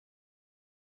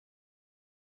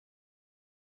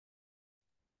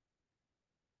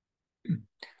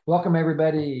Welcome,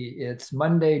 everybody. It's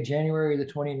Monday, January the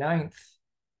 29th.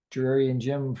 Drury and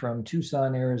Jim from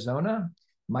Tucson, Arizona.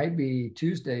 Might be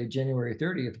Tuesday, January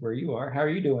 30th, where you are. How are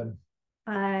you doing?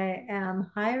 I am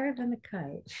higher than a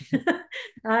kite.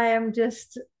 I am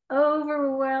just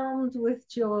overwhelmed with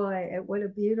joy at what a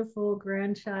beautiful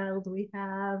grandchild we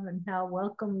have and how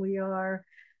welcome we are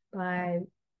by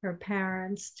her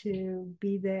parents to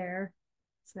be there.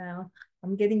 So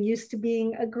I'm getting used to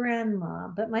being a grandma,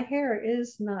 but my hair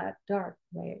is not dark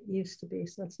the way it used to be,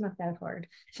 so it's not that hard.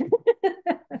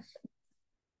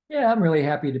 Yeah, I'm really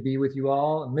happy to be with you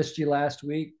all. I missed you last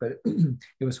week, but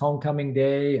it was homecoming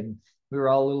day and we were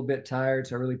all a little bit tired.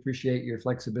 So I really appreciate your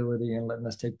flexibility and letting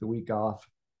us take the week off.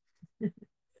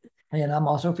 And I'm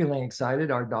also feeling excited.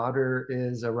 Our daughter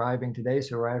is arriving today.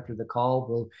 So right after the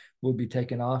call, we'll be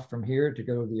taking off from here to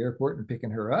go to the airport and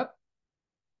picking her up.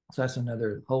 So that's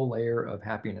another whole layer of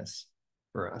happiness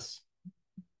for us.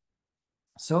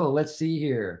 So let's see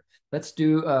here. Let's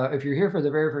do, if you're here for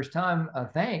the very first time,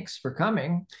 thanks for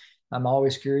coming. I'm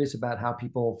always curious about how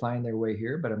people find their way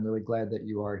here, but I'm really glad that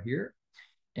you are here.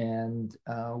 And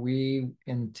we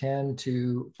intend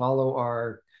to follow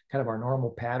our kind of our normal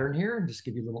pattern here and just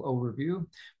give you a little overview.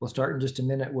 We'll start in just a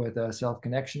minute with a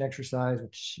self-connection exercise,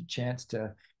 which is a chance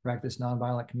to practice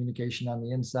nonviolent communication on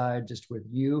the inside, just with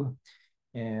you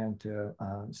and to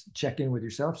check in with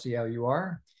yourself, see how you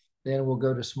are. Then we'll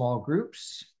go to small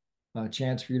groups, a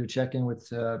chance for you to check in with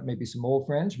maybe some old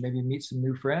friends, maybe meet some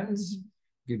new friends,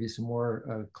 give you some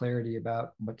more clarity about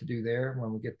what to do there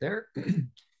when we get there. Then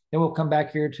we'll come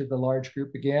back here to the large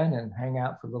group again and hang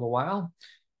out for a little while,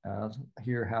 uh,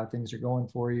 hear how things are going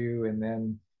for you, and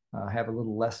then have a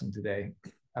little lesson today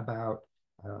about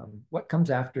what comes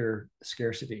after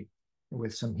scarcity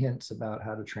with some hints about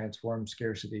how to transform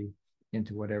scarcity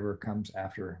into whatever comes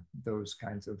after those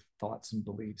kinds of thoughts and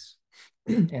beliefs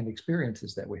and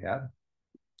experiences that we have.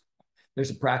 There's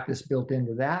a practice built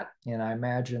into that. And I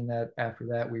imagine that after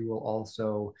that, we will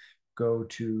also go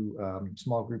to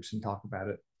small groups and talk about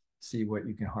it, see what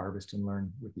you can harvest and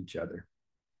learn with each other.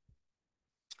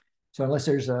 So unless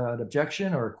there's an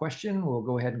objection or a question, we'll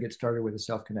go ahead and get started with a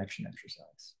self-connection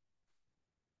exercise.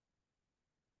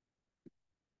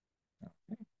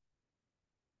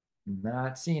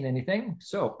 Not seeing anything.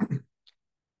 So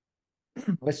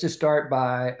let's just start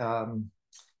by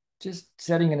just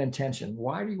setting an intention.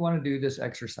 Why do you want to do this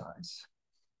exercise?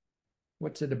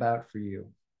 What's it about for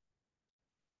you?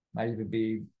 Might even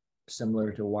be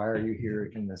similar to why are you here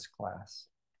in this class?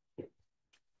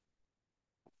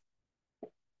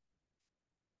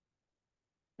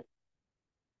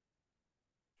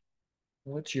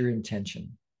 What's your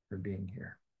intention for being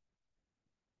here?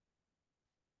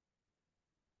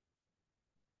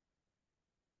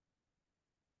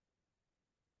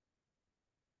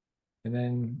 And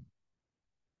then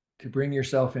to bring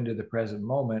yourself into the present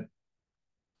moment,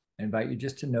 I invite you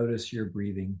just to notice your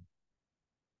breathing.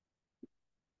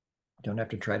 Don't have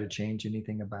to try to change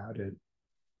anything about it.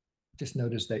 Just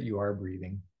notice that you are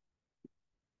breathing.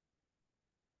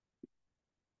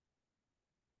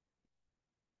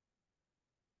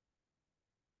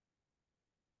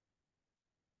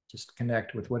 Just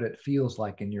connect with what it feels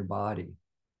like in your body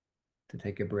to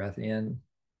take a breath in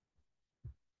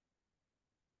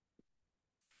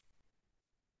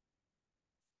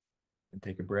and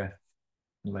take a breath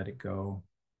and let it go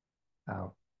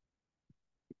out.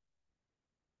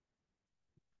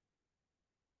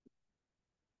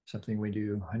 Something we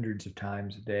do hundreds of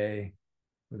times a day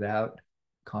without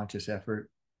conscious effort.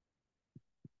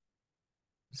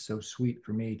 It's so sweet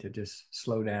for me to just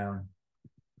slow down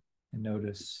and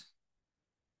notice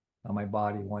how my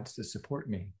body wants to support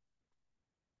me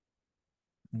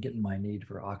and getting my need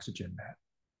for oxygen met.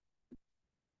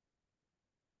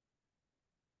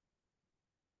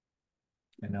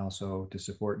 And also to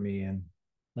support me in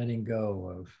letting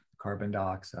go of carbon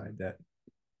dioxide that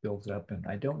builds up and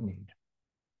I don't need.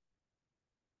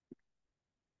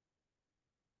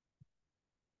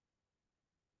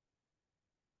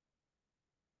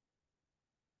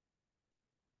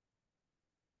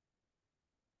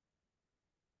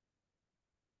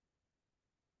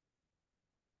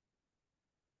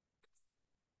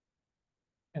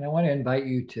 And I want to invite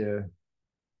you to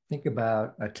think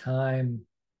about a time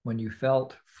when you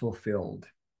felt fulfilled.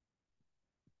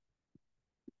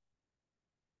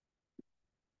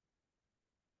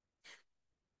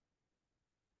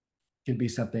 It could be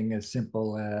something as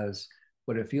simple as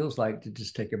what it feels like to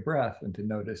just take a breath and to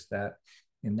notice that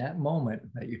in that moment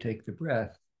that you take the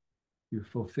breath, you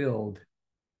fulfilled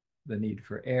the need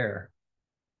for air,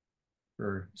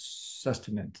 for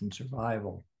sustenance and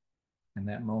survival in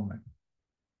that moment.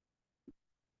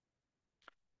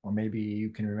 Or maybe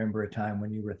you can remember a time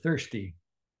when you were thirsty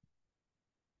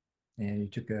and you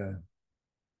took a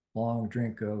long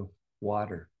drink of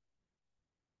water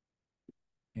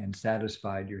and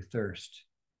satisfied your thirst.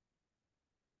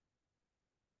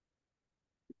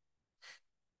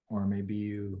 Or maybe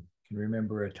you can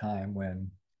remember a time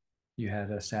when you had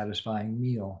a satisfying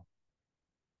meal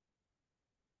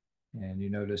and you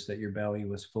noticed that your belly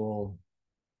was full.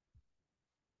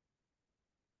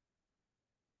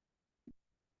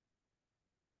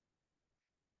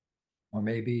 Or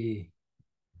maybe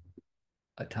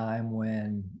a time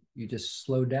when you just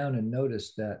slowed down and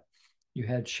noticed that you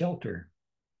had shelter,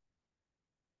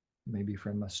 maybe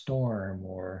from a storm,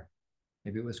 or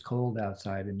maybe it was cold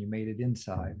outside and you made it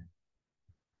inside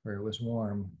where it was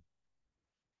warm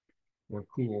or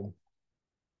cool,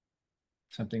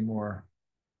 something more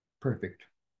perfect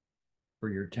for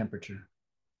your temperature.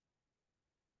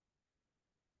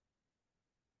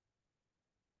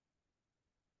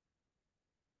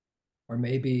 Or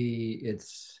maybe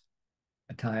it's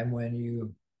a time when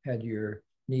you had your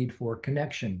need for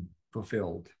connection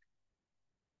fulfilled.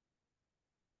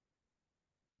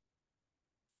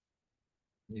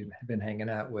 You've been hanging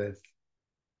out with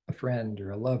a friend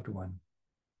or a loved one.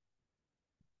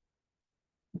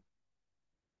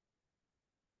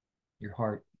 Your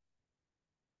heart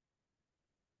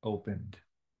opened,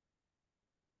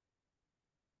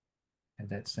 and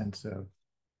that sense of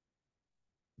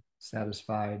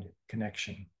satisfied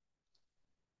connection.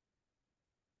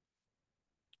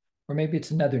 Or maybe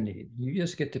it's another need. You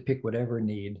just get to pick whatever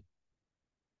need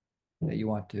that you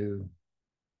want to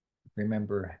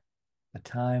remember a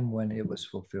time when it was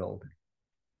fulfilled.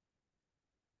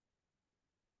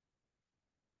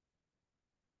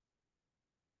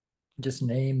 Just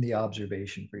name the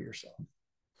observation for yourself.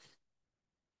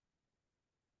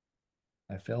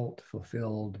 I felt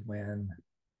fulfilled when,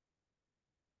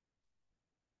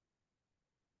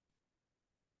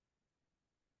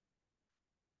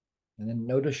 and then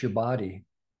notice your body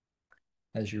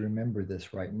as you remember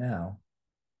this right now.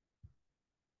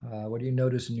 What do you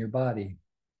notice in your body?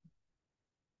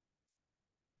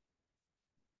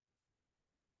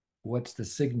 What's the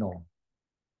signal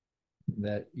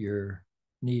that your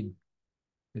need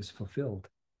is fulfilled?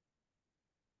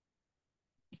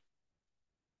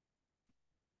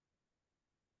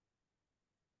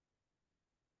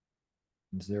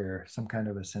 Is there some kind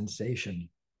of a sensation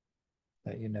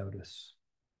that you notice?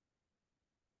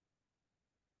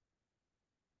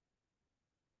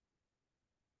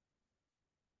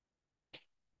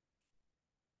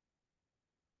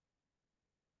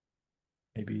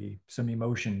 Maybe some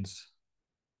emotions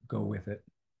go with it.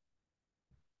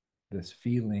 This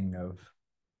feeling of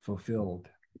fulfilled.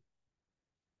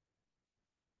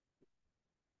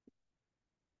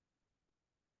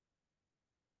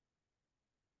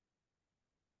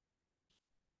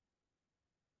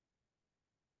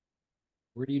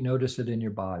 Where do you notice it in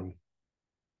your body?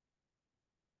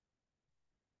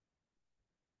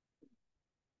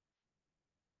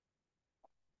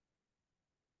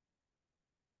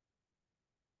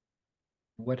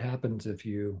 What happens if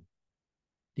you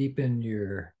deepen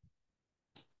your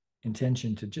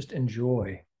intention to just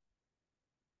enjoy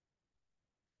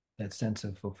that sense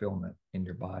of fulfillment in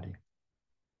your body?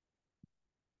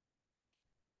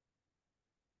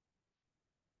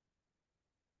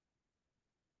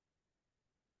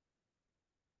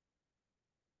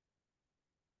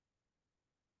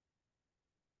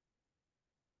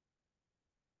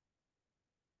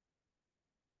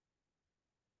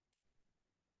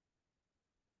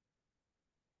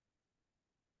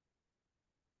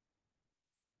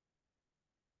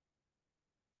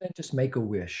 And just make a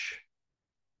wish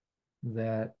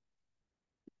that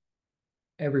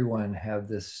everyone have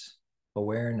this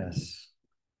awareness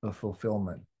of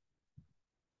fulfillment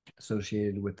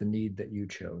associated with the need that you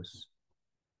chose.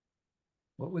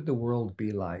 What would the world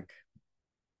be like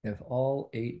if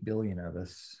all 8 billion of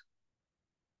us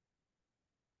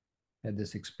had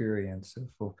this experience of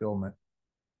fulfillment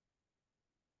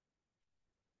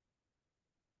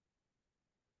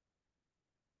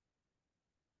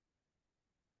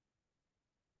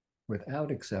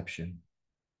without exception?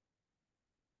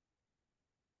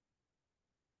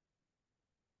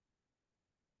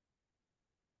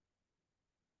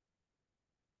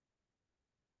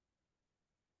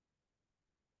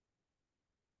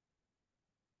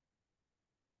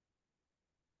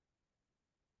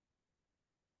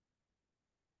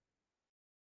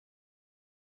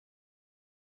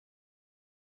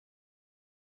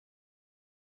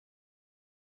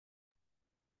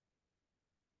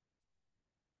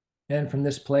 And from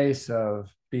this place of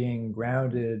being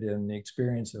grounded in the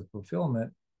experience of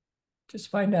fulfillment, just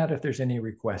find out if there's any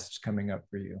requests coming up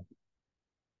for you.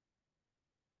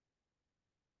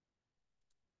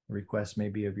 A request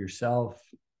maybe of yourself,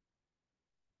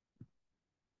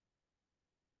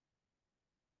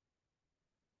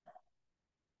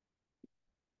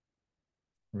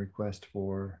 a request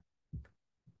for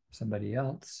somebody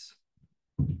else.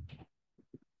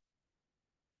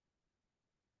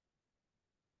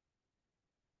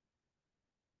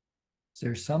 Is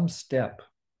there some step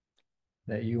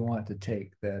that you want to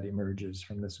take that emerges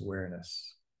from this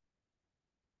awareness?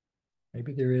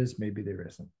 Maybe there is, maybe there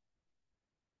isn't.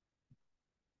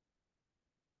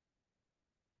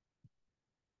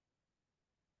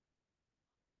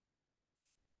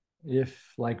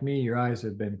 If, like me, your eyes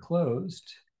have been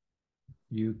closed,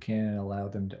 you can allow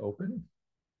them to open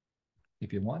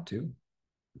if you want to.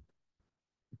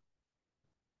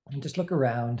 And just look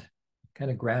around,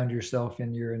 kind of ground yourself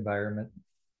in your environment.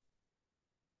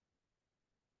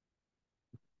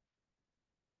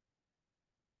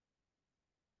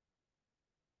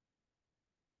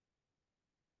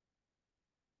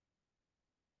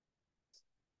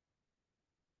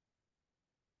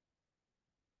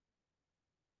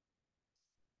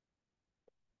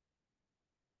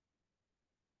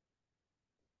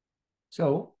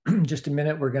 So, just a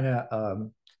minute, we're going to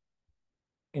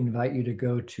invite you to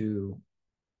go to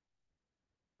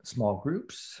small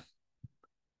groups.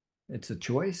 It's a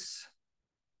choice.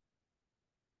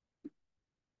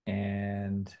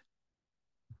 And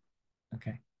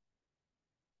okay.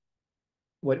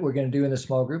 What we're going to do in the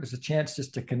small group is a chance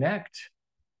just to connect,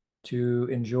 to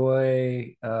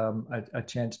enjoy a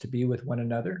chance to be with one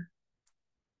another,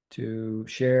 to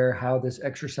share how this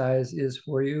exercise is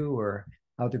for you or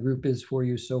how the group is for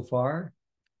you so far.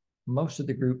 Most of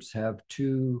the groups have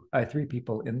three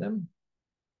people in them.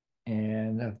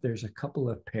 And there's a couple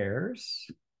of pairs.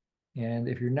 And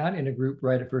if you're not in a group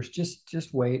right at first,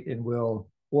 just wait and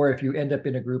or if you end up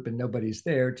in a group and nobody's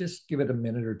there, just give it a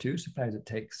minute or two. Sometimes it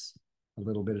takes a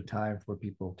little bit of time for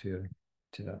people to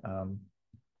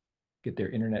get their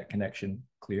internet connection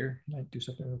clear. Can I do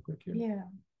something real quick here? Yeah.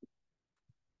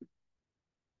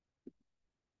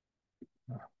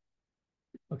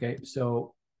 Okay,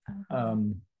 so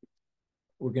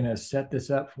we're going to set this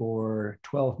up for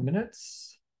 12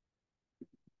 minutes.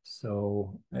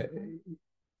 So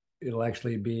it'll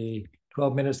actually be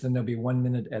 12 minutes, then there'll be 1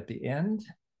 minute at the end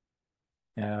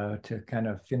to kind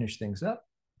of finish things up.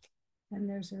 And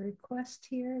there's a request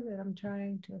here that I'm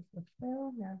trying to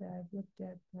fulfill now that I've looked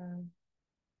at the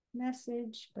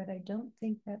message, but I don't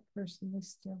think that person is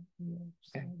still here.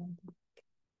 So okay.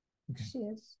 Okay. She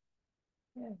is.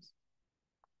 Yes.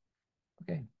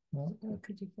 Okay. Well,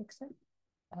 could you fix it?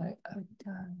 I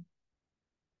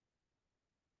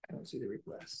don't see the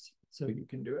request, so you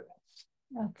can do it.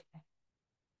 Okay.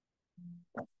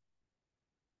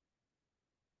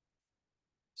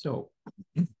 So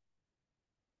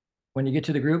when you get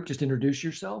to the group, just introduce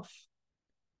yourself.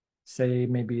 Say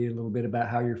maybe a little bit about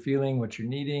how you're feeling, what you're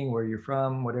needing, where you're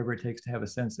from, whatever it takes to have a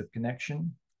sense of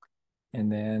connection.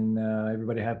 And then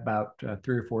everybody have about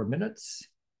 3 or 4 minutes.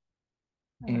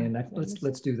 And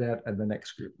let's do that at the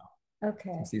next group. Okay.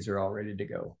 Since these are all ready to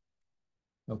go.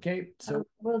 Okay, so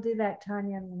we'll do that,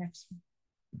 Tanya, in the next one.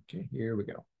 Okay, here we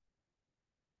go.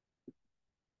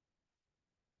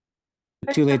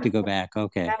 Too late to go back.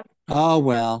 Okay. Oh,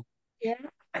 well. Yeah.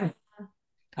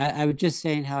 I was just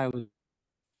saying how I was.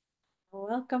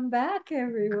 Welcome back,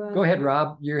 everyone. Go ahead,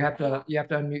 Rob. You have to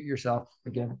unmute yourself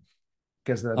again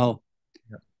because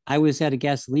I was at a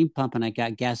gasoline pump and I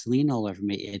got gasoline all over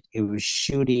me. It was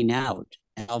shooting out,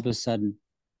 and all of a sudden,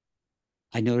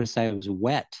 I noticed I was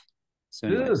wet. So,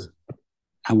 anyways,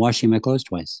 I'm washing my clothes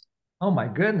twice. Oh my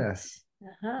goodness!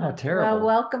 Oh, terrible. Well,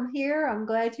 welcome here. I'm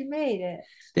glad you made it.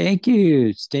 Thank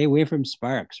you. Stay away from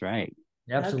sparks, right?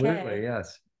 Absolutely, okay.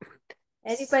 Yes.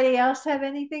 Anybody else have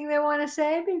anything they want to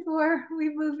say before we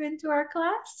move into our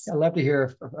class? I'd love to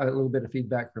hear a little bit of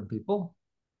feedback from people.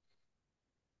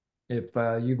 If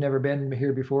you've never been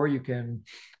here before, you can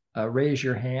raise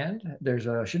your hand. There's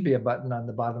should be a button on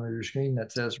the bottom of your screen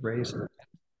that says raise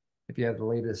if you have the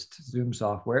latest Zoom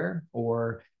software,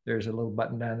 or there's a little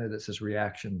button down there that says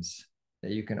reactions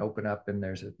that you can open up, and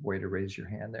there's a way to raise your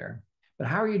hand there. But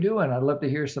how are you doing? I'd love to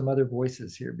hear some other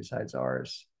voices here besides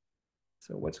ours.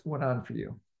 So what's going on for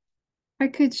you? I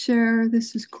could share.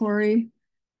 This is Corey.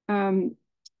 I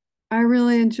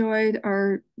really enjoyed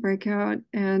our breakout,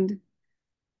 and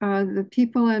the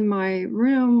people in my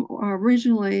room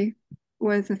originally,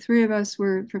 with the three of us,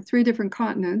 were from 3 different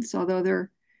continents, although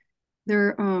they're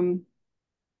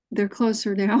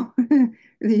closer now.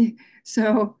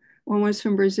 So one was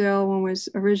from Brazil, one was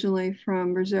originally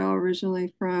from Brazil,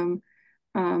 originally from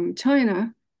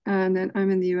China, and then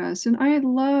I'm in the US. And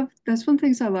that's one of the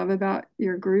things I love about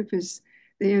your group is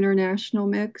the international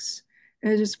mix.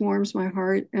 It just warms my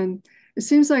heart. And it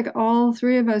seems like all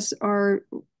three of us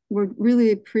would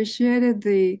really appreciated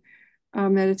the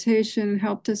meditation,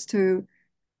 helped us to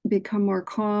become more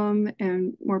calm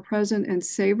and more present and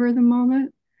savor the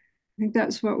moment. I think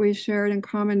that's what we shared in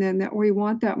common, and that we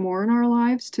want that more in our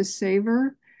lives, to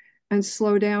savor and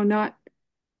slow down. Not,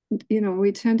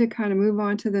 we tend to kind of move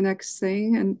on to the next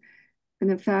thing, and in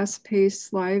the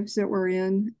fast-paced lives that we're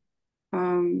in,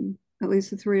 at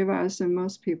least the three of us and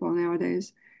most people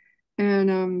nowadays.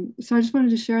 And so I just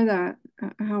wanted to share that,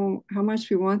 how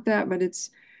much we want that, but it's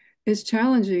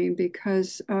challenging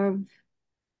because of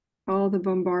all the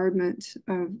bombardment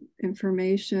of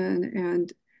information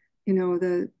and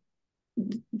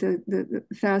the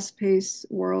fast-paced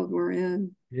world we're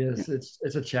in. Yes,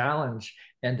 it's a challenge,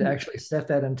 and to actually set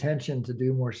that intention to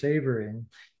do more savoring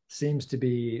seems to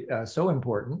be so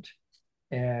important.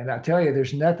 And I tell you,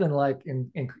 there's nothing like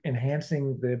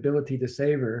enhancing the ability to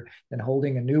savor than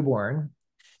holding a newborn.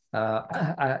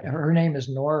 Her name is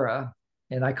Nora,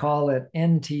 and I call it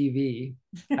NTV.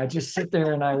 I just sit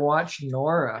there and I watch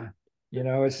Nora.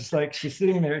 It's just like she's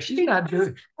sitting there. She's not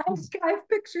doing. I have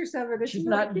pictures of it. She's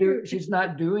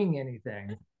not doing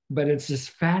anything, but it's just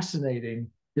fascinating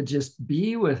to just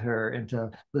be with her and to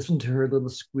listen to her little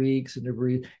squeaks and to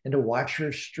breathe and to watch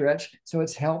her stretch. So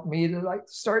it's helped me to like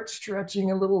start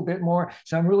stretching a little bit more.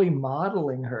 So I'm really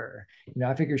modeling her.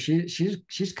 I figure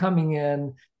she's coming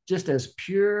in just as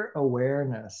pure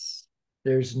awareness.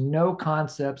 There's no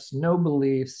concepts, no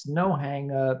beliefs, no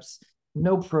hangups,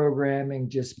 no programming,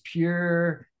 just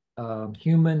pure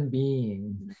human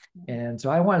being. And so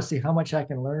I want to see how much I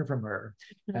can learn from her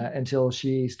until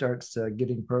she starts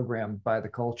getting programmed by the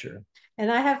culture.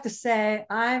 And I have to say,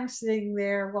 I'm sitting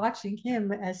there watching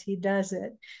him as he does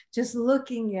it, just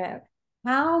looking at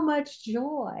how much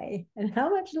joy and how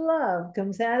much love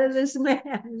comes out of this man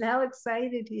and how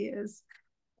excited he is.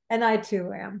 And I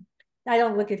too am. I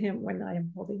don't look at him when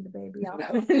I'm holding the baby out.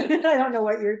 I don't know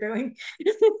what you're doing.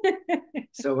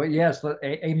 So yes,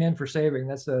 amen for savoring.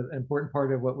 That's an important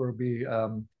part of what we'll be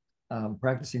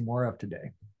practicing more of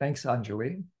today. Thanks,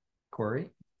 Anjali. Corey.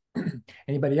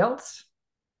 Anybody else?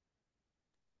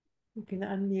 You can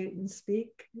unmute and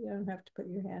speak. You don't have to put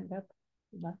your hand up.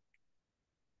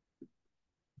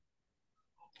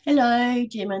 Hello,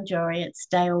 Jim and Jory. It's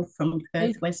Dale from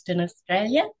Perth, Western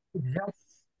Australia.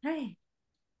 Hi.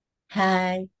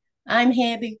 Hi. I'm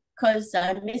here because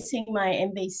I'm missing my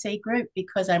MVC group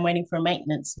because I'm waiting for a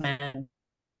maintenance man.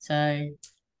 So I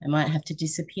might have to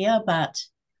disappear, but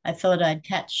I thought I'd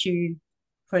catch you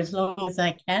for as long as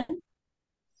I can.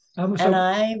 And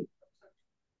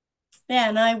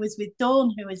I was with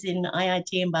Dawn, who was in IIT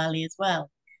in Bali as well.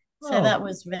 So that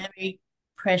was very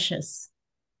precious.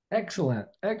 Excellent.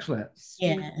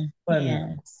 Yeah.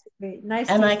 Great. Nice.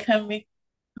 And I can.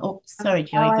 Oh, sorry,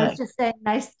 Joey. I was just saying,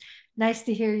 nice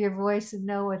to hear your voice and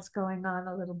know what's going on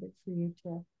a little bit for you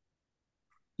too.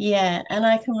 Yeah, and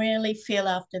I can really feel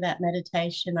after that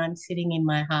meditation, I'm sitting in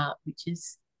my heart, which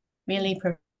is really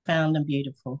profound and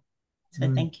beautiful.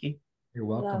 So thank you. You're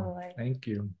welcome. Lovely. Thank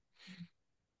you.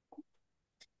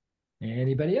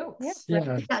 Anybody else?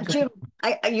 Yeah, Jim,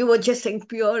 you were just saying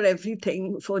pure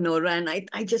everything for Nora, and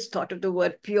I just thought of the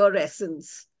word pure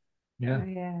essence. Yeah. Oh,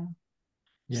 yeah.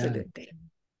 Absolutely.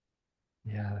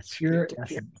 Yeah, pure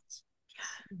essence.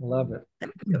 Love it.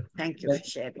 Thank you for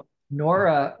sharing.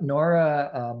 Nora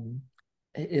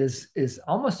is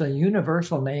almost a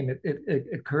universal name. It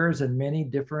occurs in many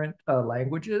different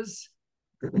languages.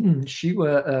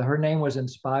 Her name was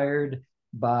inspired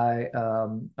by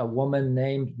a woman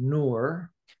named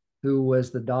Noor, who was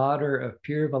the daughter of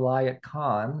Pir Vilayat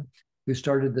Khan, who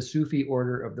started the Sufi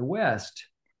order of the West.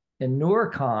 And Noor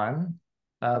Khan,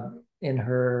 in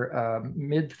her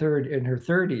in her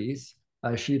 30s,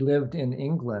 she lived in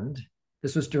England.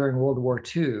 This was during World War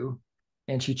II,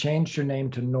 and she changed her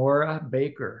name to Nora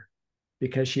Baker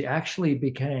because she actually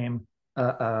became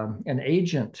an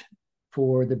agent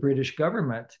for the British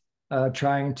government,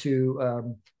 trying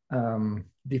to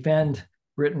defend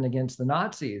Britain against the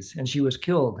Nazis, and she was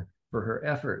killed for her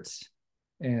efforts.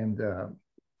 And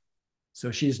so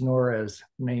she's Nora's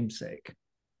namesake,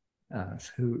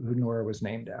 who Nora was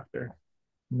named after.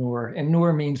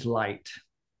 Noor means light.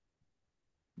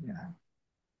 Yeah.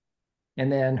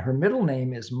 And then her middle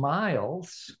name is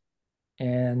Miles,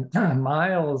 and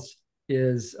Miles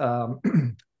is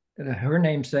her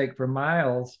namesake for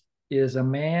Miles is a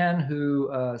man who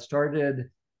started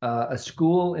a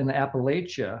school in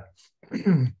Appalachia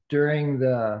during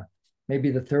maybe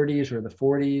the 30s or the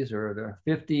 40s or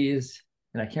the 50s.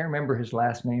 and I can't remember his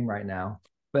last name right now,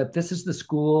 but this is the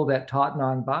school that taught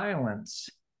nonviolence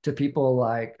to people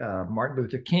like Martin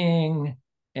Luther King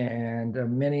and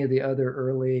many of the other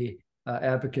early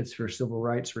advocates for civil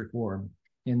rights reform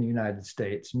in the United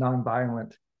States,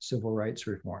 nonviolent civil rights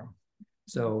reform.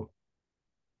 So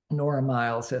Nora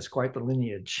Miles has quite the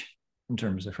lineage in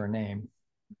terms of her name.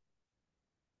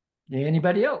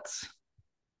 Anybody else?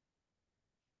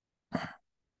 All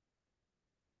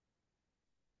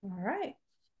right.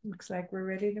 Looks like we're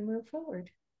ready to move forward.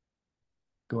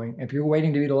 If you're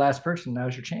waiting to be the last person,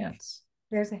 now's your chance.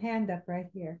 There's a hand up right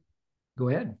here. Go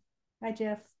ahead. Hi,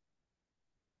 Jeff.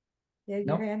 Yeah,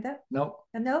 Nope. your hand up? Nope.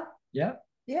 No? Yeah.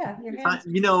 Yeah, your hand.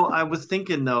 I was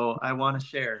thinking though, I want to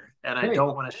share and Great. I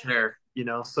don't want to share,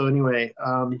 So anyway,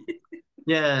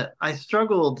 yeah, I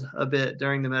struggled a bit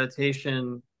during the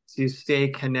meditation to stay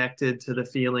connected to the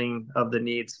feeling of the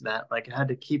needs met. Like I had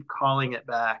to keep calling it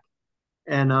back.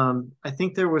 And I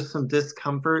think there was some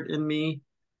discomfort in me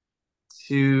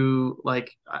to I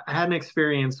had an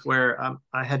experience where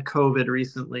I had COVID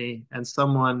recently and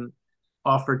someone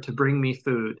offered to bring me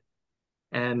food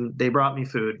and they brought me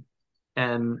food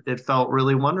and it felt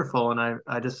really wonderful. And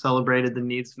I just celebrated the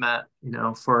needs met,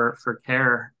 for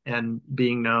care and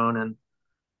being known.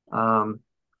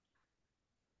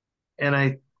 And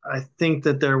I think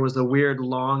that there was a weird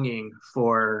longing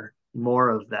for more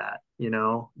of that,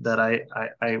 that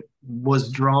I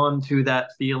was drawn to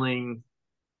that feeling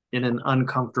in an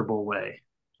uncomfortable way,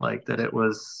 like that it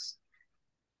was,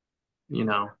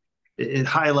 it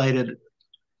highlighted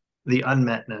the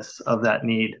unmetness of that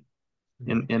need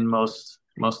in most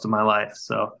of my life.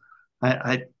 So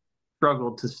I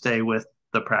struggled to stay with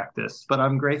the practice, but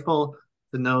I'm grateful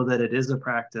to know that it is a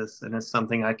practice and it's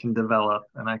something I can develop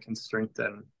and I can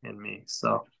strengthen in me.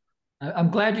 So I'm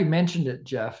glad you mentioned it,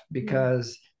 Jeff,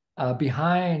 because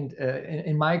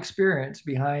in my experience,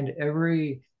 behind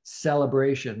every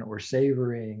celebration or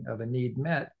savoring of a need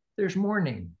met, there's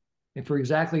mourning, and for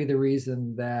exactly the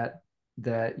reason that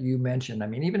you mentioned. I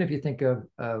mean, even if you think of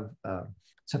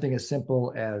something as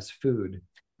simple as food,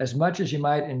 as much as you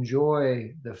might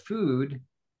enjoy the food,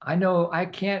 I know I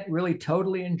can't really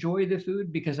totally enjoy the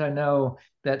food because I know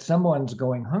that someone's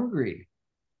going hungry,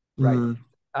 right? Mm.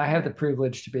 I have the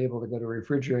privilege to be able to go to a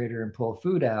refrigerator and pull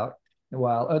food out,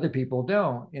 while other people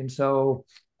don't. And so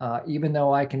even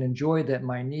though I can enjoy that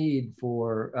my need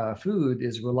for food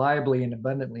is reliably and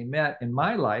abundantly met in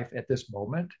my life at this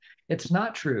moment, it's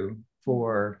not true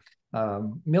for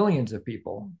millions of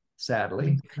people,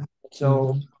 sadly.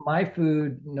 So my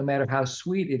food, no matter how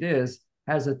sweet it is,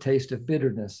 has a taste of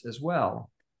bitterness as well.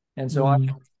 And so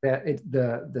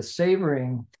the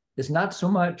savoring is not so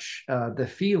much the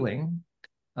feeling,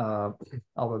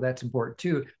 although that's important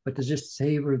too, but to just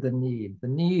savor the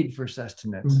need for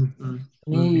sustenance,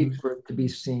 need for it to be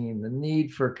seen, the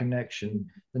need for connection,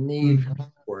 the need for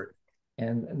support.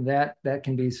 And that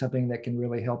can be something that can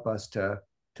really help us to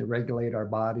regulate our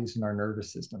bodies and our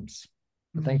nervous systems.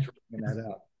 But thanks for bringing that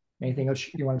up. Anything else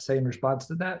you want to say in response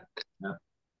to that? No.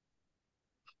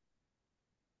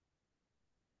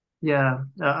 Yeah,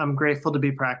 I'm grateful to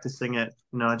be practicing it.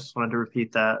 I just wanted to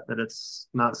repeat that it's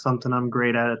not something I'm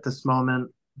great at this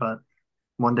moment, but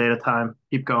one day at a time,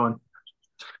 keep going.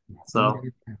 So,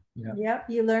 yeah. Yep,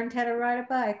 you learned how to ride a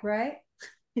bike, right?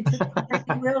 You took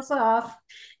the wheels off,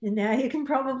 and now you can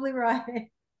probably ride it.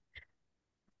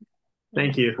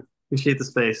 Thank you. Appreciate the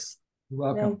space. You're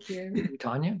welcome. Thank you.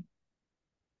 Tanya?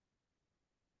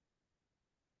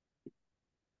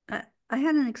 I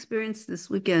had an experience this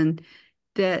weekend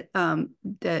that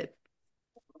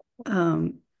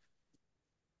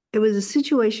it was a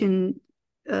situation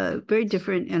very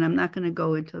different, and I'm not going to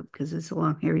go into it because it's a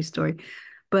long, hairy story.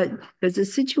 But there's a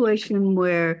situation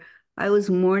where I was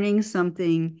mourning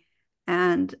something,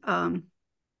 and I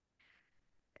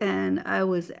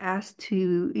was asked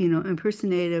to,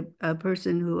 impersonate a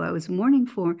person who I was mourning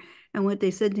for, and what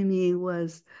they said to me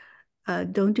was,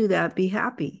 "Don't do that. Be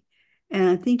happy." And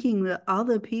I'm thinking that all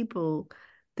the people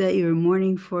that you're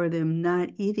mourning for them not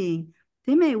eating,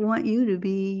 they may want you to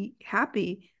be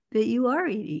happy that you are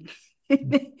eating.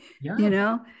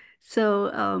 Yeah.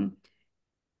 So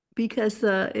because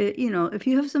if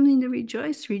you have something to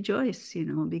rejoice,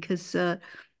 because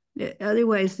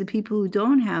otherwise the people who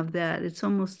don't have that, it's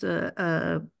almost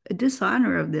a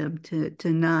dishonor of them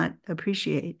to not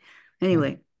appreciate.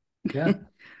 Anyway. Yeah.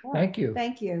 Thank you.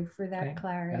 Thank you for that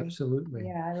clarity. Absolutely.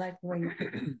 Yeah, I like the way you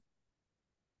put it.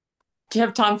 Do you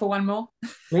have time for one more?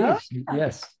 Please,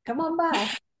 yes. Come on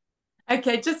by.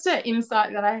 Okay, just an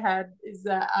insight that I had is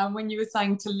that when you were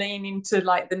saying to lean into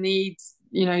like the needs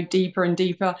deeper and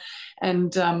deeper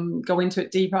and go into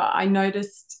it deeper, I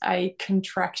noticed a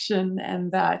contraction,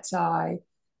 and that I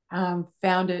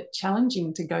found it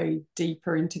challenging to go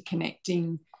deeper into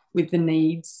connecting with the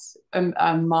needs.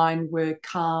 Mine were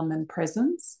calm and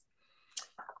presence,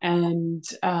 and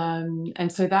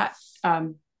so that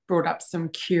brought up some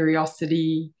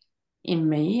curiosity in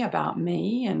me about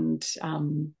me, and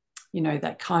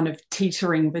that kind of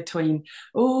teetering between,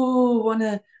 want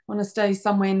to stay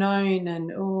somewhere known, and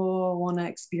want to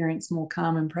experience more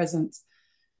calm and presence.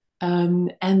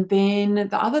 And then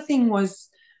the other thing was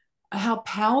how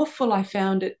powerful I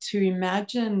found it to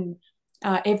imagine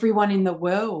everyone in the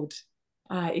world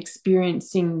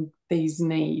experiencing these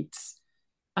needs.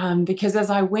 Because as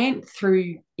I went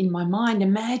through in my mind,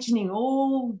 imagining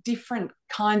all different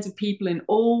kinds of people in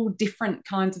all different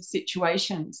kinds of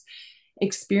situations,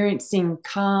 experiencing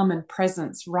calm and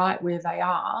presence right where they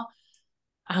are,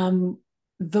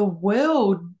 the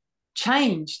world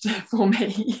changed for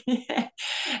me.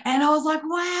 And I was like,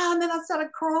 wow. And then I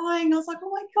started crying. I was like,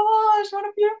 oh my gosh, what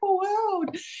a beautiful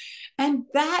world. And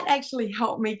that actually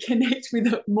helped me connect with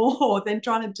it more than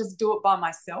trying to just do it by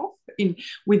myself,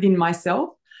 within myself,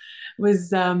 was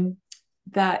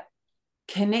that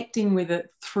connecting with it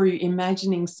through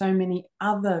imagining so many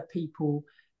other people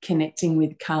connecting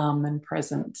with calm and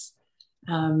presence.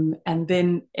 And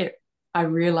then I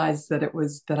realized that it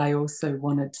was that I also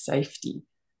wanted safety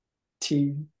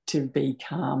to be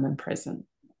calm and present.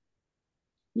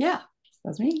 Yeah,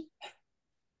 that's me.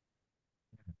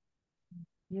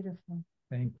 Beautiful.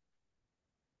 Thank you.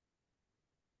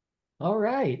 All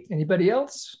right. Anybody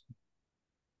else?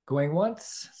 Going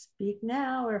once? Speak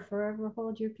now or forever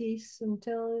hold your peace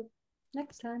until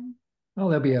next time. Oh,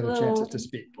 there'll be other Well, chances to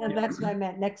speak. And that's what I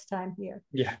meant, next time here.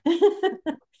 Yeah.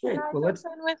 Can Great. I Well, let's.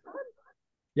 jump in with one?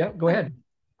 Yeah, go ahead.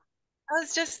 I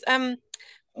was just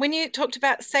when you talked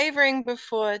about savoring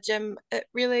before, Jim, it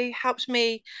really helped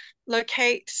me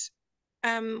locate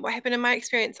what happened in my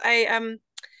experience. I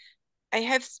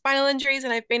have spinal injuries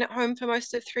and I've been at home for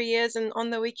most of 3 years. And on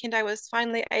the weekend, I was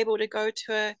finally able to go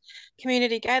to a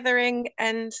community gathering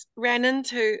and ran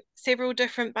into several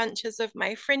different bunches of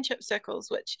my friendship circles,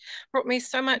 which brought me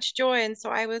so much joy. And so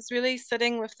I was really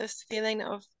sitting with this feeling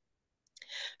of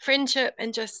friendship,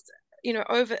 and just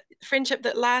over friendship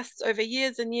that lasts over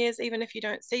years and years, even if you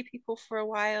don't see people for a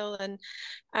while. And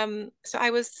so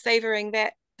I was savoring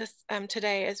that this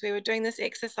today as we were doing this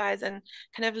exercise, and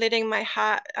kind of letting my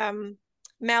heart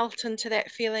melt into that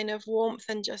feeling of warmth,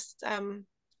 and just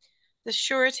the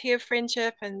surety of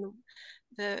friendship and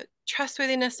the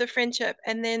trustworthiness of friendship.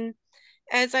 And then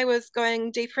as I was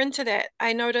going deeper into that,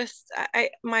 I noticed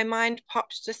my mind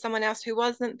popped to someone else who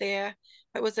wasn't there,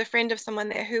 but was a friend of someone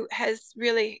there who has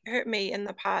really hurt me in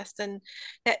the past. And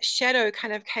that shadow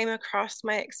kind of came across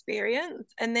my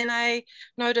experience. And then I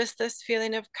noticed this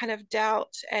feeling of kind of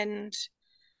doubt and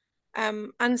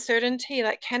uncertainty.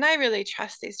 Like, can I really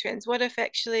trust these friends? What if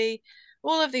actually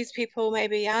all of these people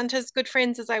maybe aren't as good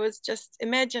friends as I was just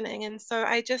imagining? And so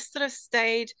I just sort of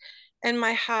stayed in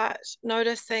my heart,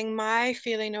 noticing my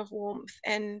feeling of warmth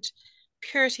and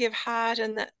purity of heart,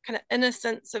 and that kind of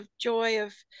innocence of joy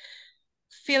of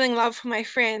feeling love for my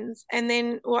friends. And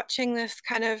then watching this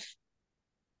kind of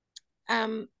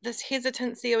this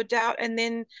hesitancy or doubt, and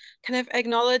then kind of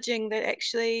acknowledging that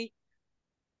actually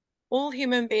all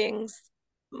human beings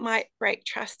might break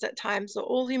trust at times, or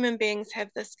all human beings have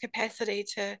this capacity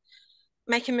to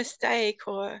make a mistake.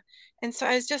 And so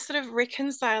I was just sort of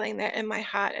reconciling that in my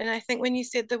heart. And I think when you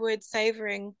said the word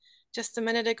savoring just a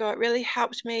minute ago, it really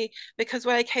helped me, because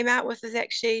what I came out with is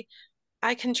actually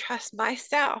I can trust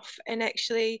myself, and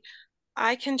actually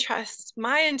I can trust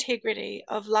my integrity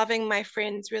of loving my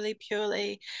friends really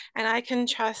purely, and I can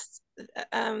trust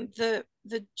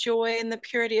the joy and the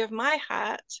purity of my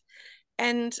heart.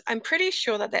 And I'm pretty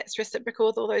sure that that's reciprocal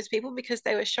with all those people, because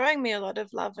they were showing me a lot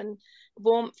of love and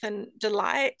warmth and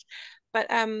delight. But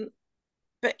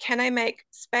can I make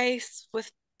space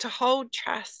to hold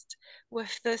trust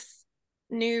with this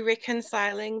new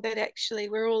reconciling that actually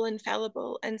we're all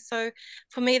infallible? And so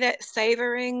for me, that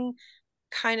savoring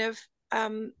kind of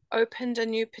opened a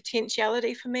new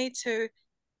potentiality for me to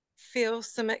feel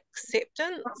some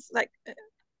acceptance, like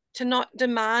to not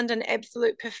demand an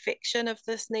absolute perfection of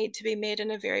this need to be met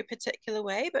in a very particular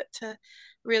way, but to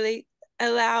really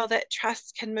allow that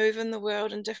trust can move in the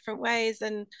world in different ways.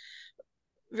 And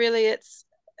really it's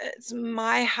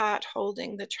my heart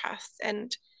holding the trust,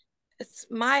 and it's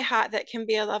my heart that can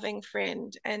be a loving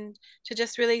friend, and to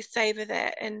just really savor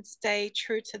that and stay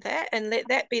true to that, and let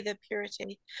that be the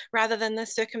purity rather than the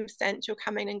circumstantial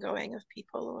coming and going of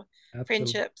people or Absolutely.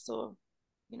 friendships or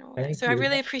Thank so I you.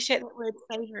 really appreciate that word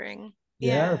savoring.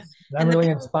 Yeah. Yes, I'm And the really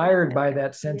people inspired by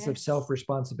that sense of Yes.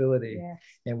 self-responsibility Yes.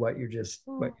 and what you just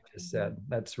said.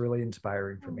 That's really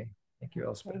inspiring for me. Thank you,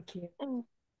 Elspeth. Thank you.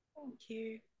 Thank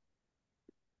you.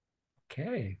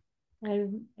 Okay.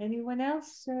 Anyone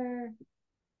else? Or...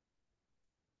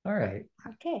 All right.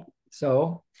 Okay.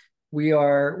 So we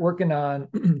are working on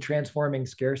transforming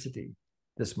scarcity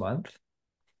this month.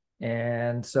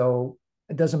 And so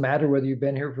it doesn't matter whether you've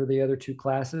been here for the other two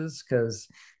classes, because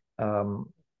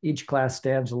each class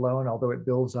stands alone, although it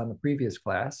builds on the previous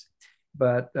class.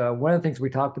 But one of the things we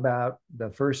talked about the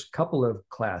first couple of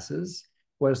classes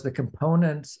was the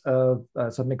components of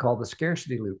something called the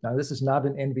scarcity loop. Now, this is not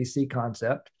an NVC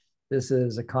concept. This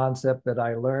is a concept that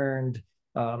I learned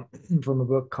from a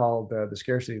book called The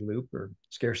Scarcity Loop, or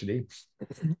Scarcity.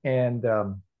 And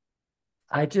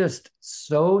I just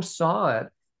so saw it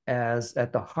as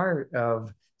at the heart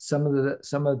of some of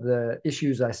the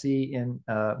issues I see in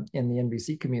the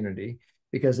NVC community.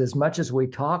 Because as much as we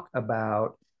talk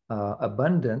about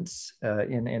abundance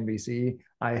in NVC,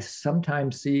 I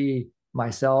sometimes see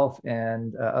myself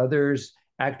and others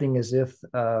acting as if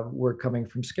we're coming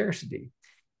from scarcity.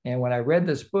 And when I read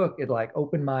this book, it like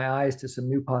opened my eyes to some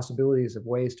new possibilities of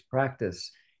ways to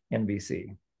practice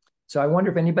NVC. So I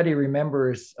wonder if anybody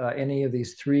remembers any of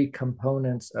these three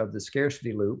components of the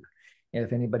scarcity loop, and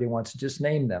if anybody wants to just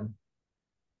name them.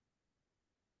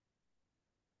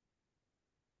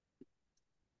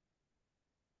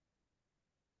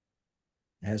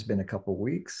 It has been a couple of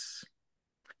weeks.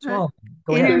 So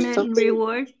go ahead. Intermittent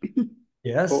reward.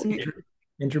 Yes,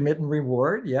 intermittent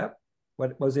reward. Yep.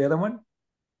 What was the other one?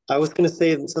 I was going to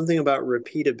say something about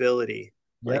repeatability.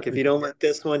 Like Yep. if you don't like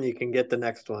this one, you can get the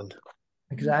next one.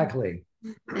 Exactly.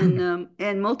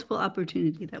 And multiple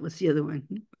opportunity. That was the other one.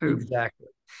 Exactly.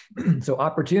 So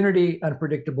opportunity,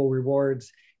 unpredictable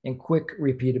rewards, and quick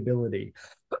repeatability.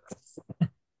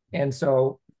 And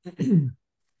so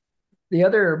the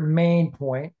other main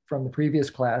point from the previous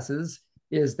classes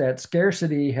is that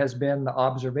scarcity has been the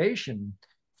observation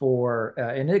for,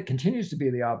 and it continues to be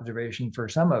the observation for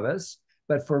some of us,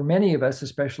 but for many of us,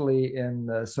 especially in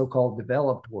the so-called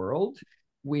developed world,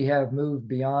 we have moved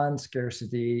beyond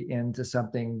scarcity into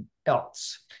something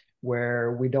else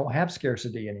where we don't have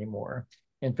scarcity anymore.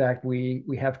 In fact, we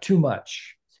have too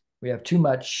much. We have too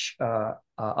much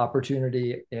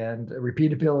opportunity and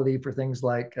repeatability for things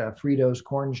like Fritos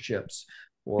corn chips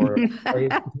or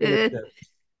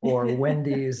or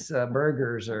Wendy's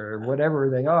burgers or whatever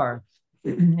they are.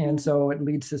 And so it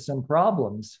leads to some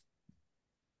problems.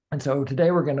 And so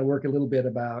today we're going to work a little bit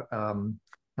about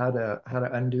how to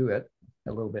undo it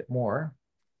a little bit more.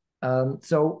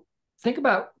 So think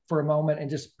about for a moment and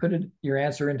just put your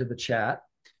answer into the chat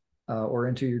or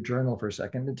into your journal for a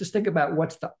second, and just think about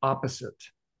what's the opposite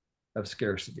of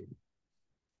scarcity.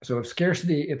 So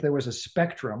if there was a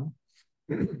spectrum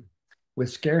with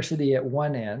scarcity at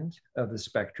one end of the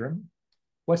spectrum,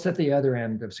 what's at the other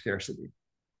end of scarcity?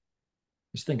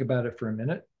 Just think about it for a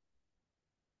minute.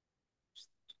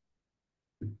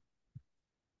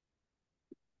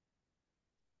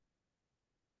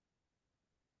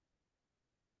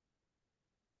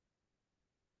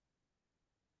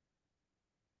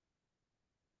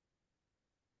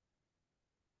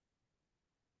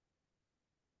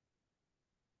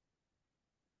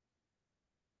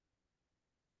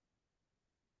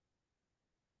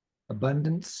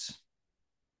 Abundance,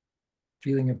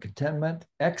 feeling of contentment,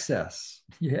 excess.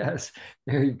 Yes,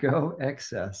 there you go,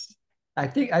 excess. I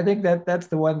think that's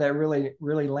the one that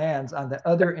really lands on the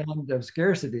other end of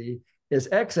scarcity is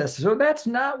excess. So that's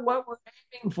not what we're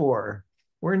aiming for.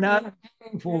 We're not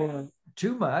aiming for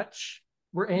too much.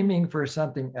 We're aiming for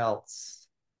something else.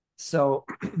 So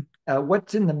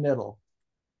what's in the middle?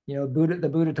 The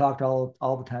Buddha talked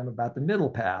all the time about the middle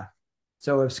path.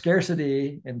 So if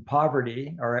scarcity and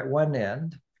poverty are at one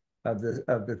end of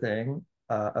the thing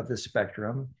of the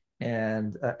spectrum,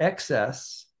 and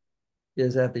excess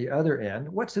is at the other end,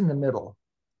 what's in the middle?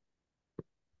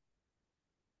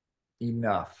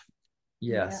 Enough.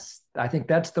 Yes, I think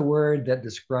that's the word that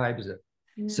describes it.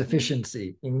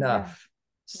 Sufficiency, enough,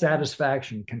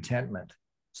 satisfaction, contentment.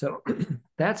 So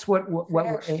that's what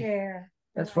we're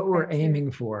that's what we're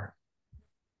aiming for.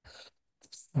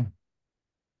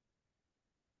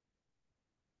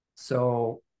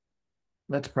 So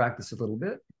let's practice a little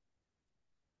bit.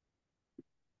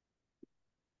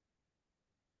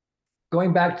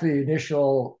 Going back to the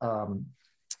initial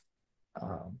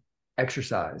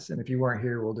exercise, and if you weren't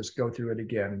here, we'll just go through it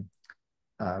again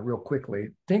real quickly.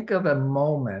 Think of a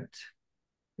moment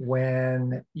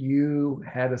when you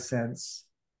had a sense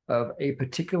of a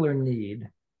particular need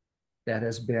that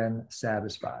has been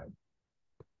satisfied.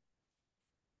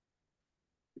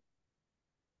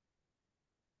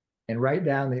 And write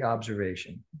down the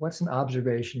observation. What's an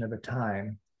observation of a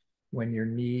time when your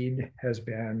need has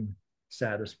been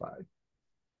satisfied?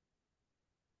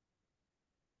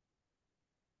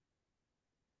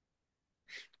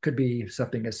 Could be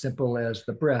something as simple as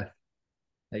the breath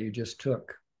that you just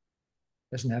took.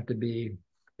 Doesn't have to be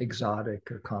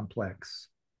exotic or complex.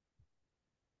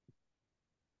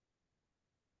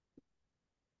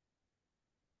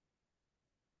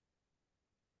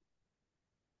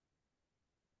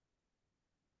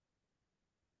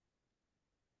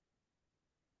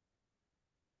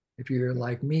 If you're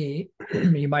like me,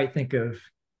 you might think of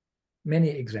many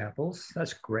examples.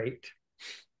 That's great.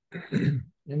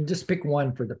 And just pick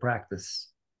one for the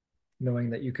practice,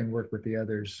 knowing that you can work with the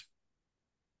others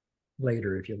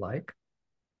later if you like.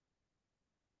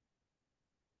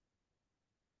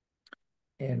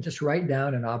 And just write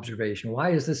down an observation.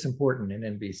 Why is this important in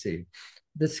NVC?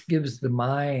 This gives the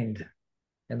mind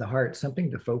and the heart something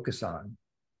to focus on.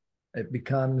 It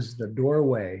becomes the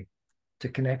doorway to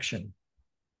connection,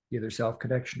 either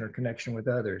self-connection or connection with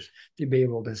others, to be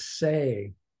able to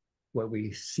say what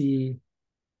we see,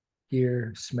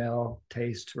 hear, smell,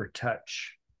 taste, or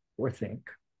touch, or think.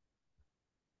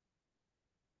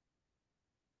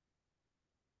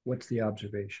 What's the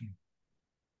observation?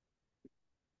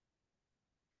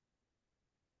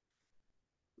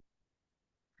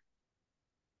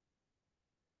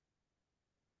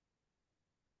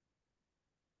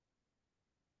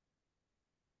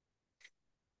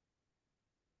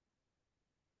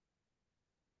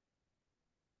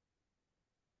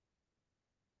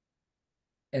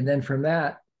 And then from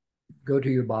that, go to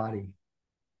your body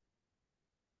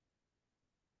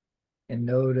and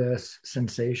notice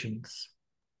sensations,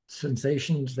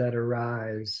 sensations that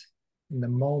arise in the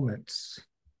moments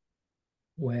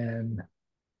when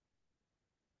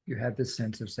you have this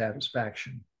sense of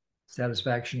satisfaction.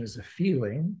 Satisfaction is a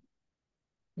feeling.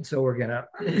 And so we're going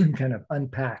to kind of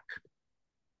unpack,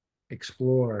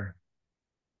 explore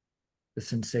the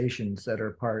sensations that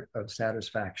are part of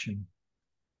satisfaction.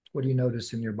 What do you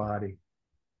notice in your body?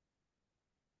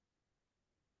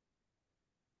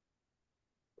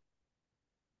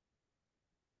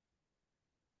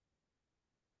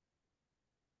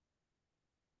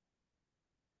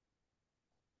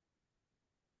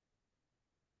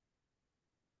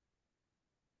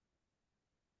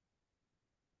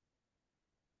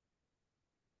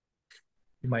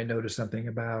 You might notice something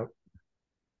about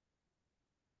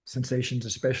sensations,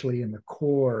 especially in the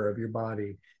core of your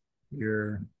body,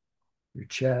 your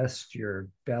chest, your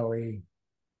belly,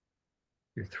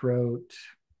 your throat.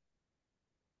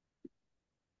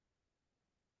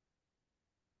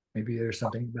 Maybe there's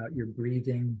something about your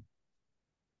breathing.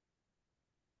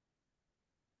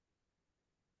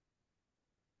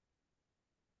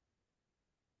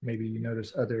 Maybe you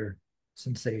notice other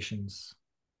sensations.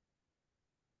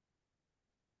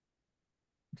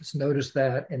 Just notice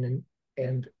that,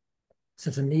 and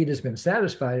since a need has been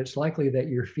satisfied, it's likely that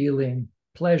you're feeling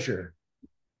pleasure.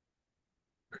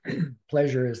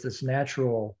 Pleasure is this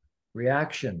natural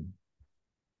reaction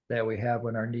that we have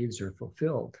when our needs are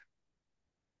fulfilled.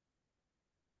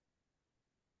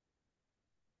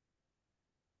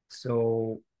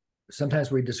 So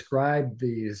sometimes we describe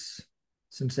these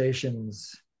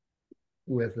sensations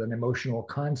with an emotional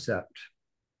concept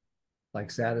like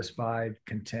satisfied,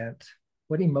 content.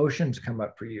 What emotions come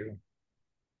up for you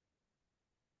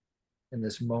in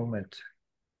this moment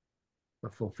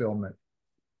of fulfillment?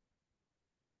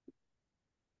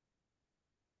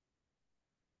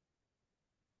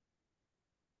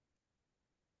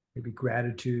 Maybe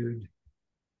gratitude,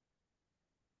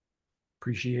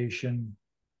 appreciation,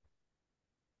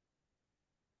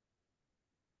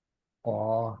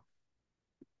 awe,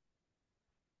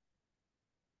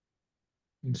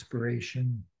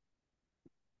 inspiration,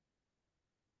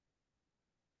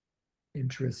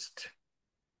 interest,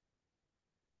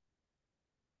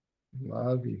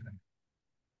 love, even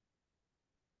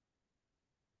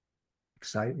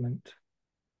excitement,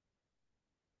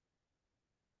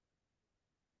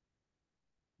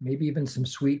 maybe even some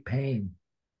sweet pain,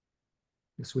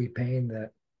 the sweet pain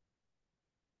that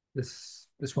this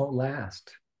won't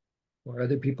last, or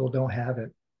other people don't have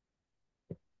it.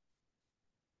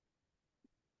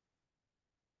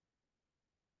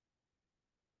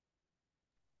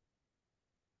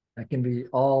 That can be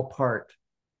all part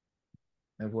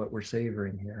of what we're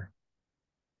savoring here.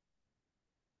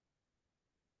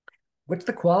 What's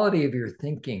the quality of your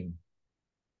thinking,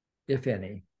 if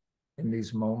any, in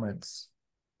these moments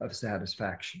of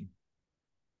satisfaction?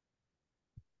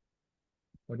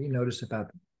 What do you notice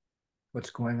about what's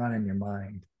going on in your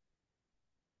mind?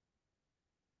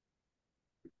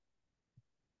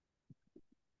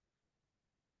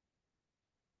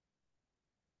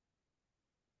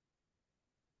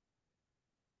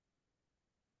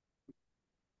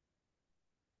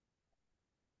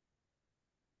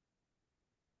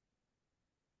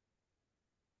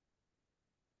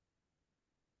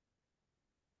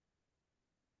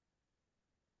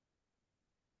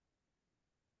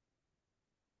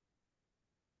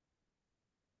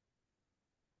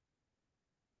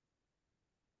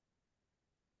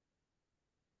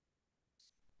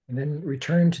 And then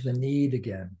return to the need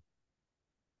again.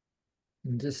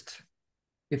 And just,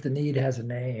 if the need has a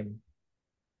name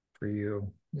for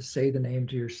you, just say the name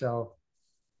to yourself.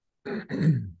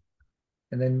 And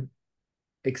then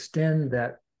extend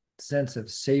that sense of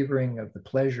savoring of the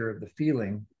pleasure of the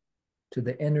feeling to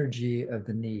the energy of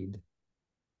the need.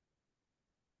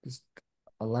 Just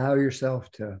allow yourself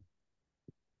to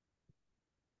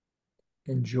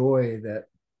enjoy that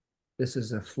this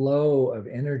is a flow of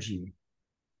energy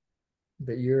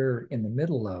that you're in the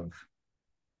middle of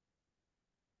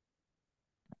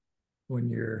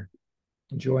when you're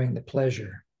enjoying the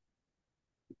pleasure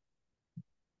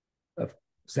of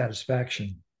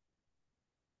satisfaction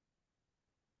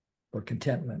or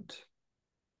contentment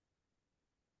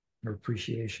or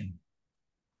appreciation.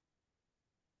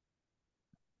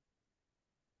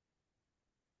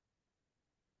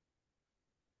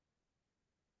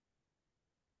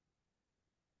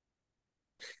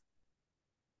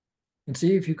 And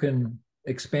see if you can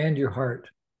expand your heart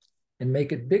and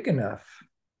make it big enough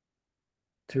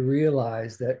to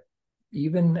realize that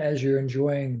even as you're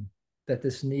enjoying that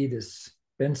this need has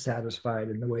been satisfied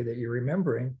in the way that you're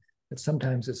remembering, that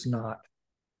sometimes it's not.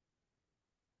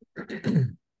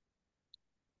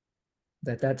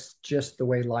 That's just the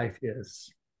way life is.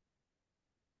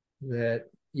 That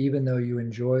even though you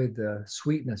enjoy the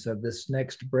sweetness of this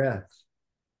next breath,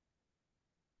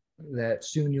 that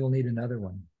soon you'll need another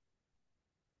one.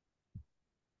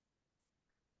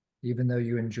 Even though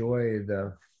you enjoy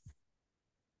the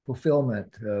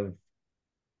fulfillment of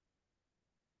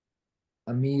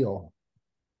a meal,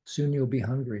 soon you'll be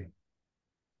hungry.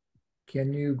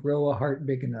 Can you grow a heart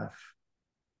big enough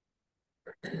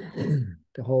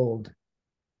to hold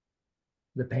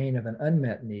the pain of an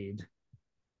unmet need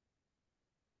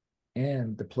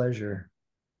and the pleasure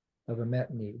of a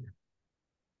met need?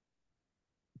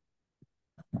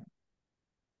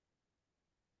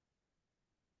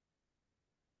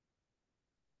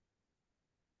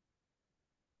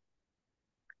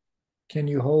 Can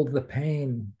you hold the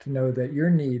pain to know that your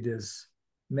need is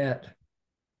met,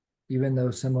 even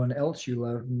though someone else you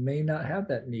love may not have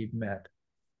that need met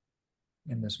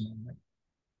in this moment?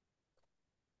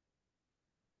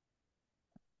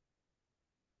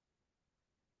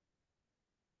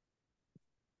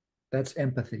 That's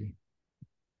empathy.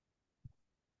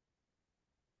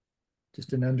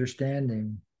 Just an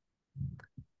understanding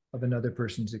of another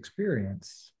person's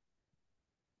experience.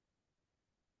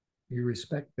 You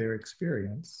respect their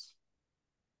experience.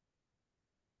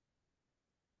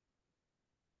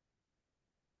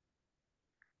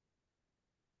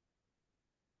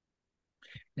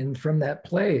 And from that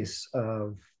place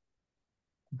of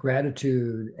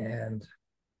gratitude and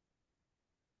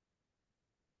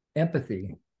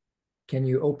empathy, can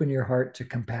you open your heart to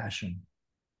compassion?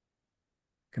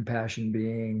 Compassion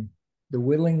being the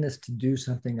willingness to do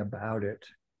something about it,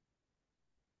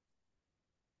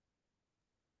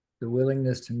 the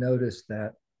willingness to notice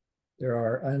that there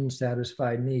are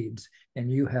unsatisfied needs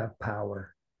and you have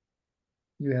power.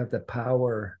 You have the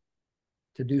power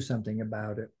to do something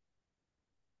about it.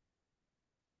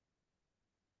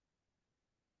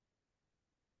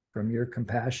 From your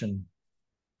compassion,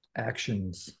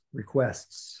 actions,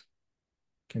 requests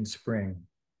can spring.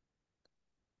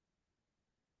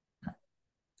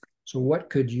 So what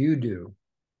could you do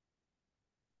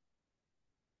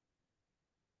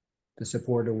to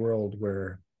support a world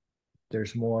where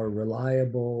there's more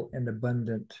reliable and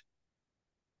abundant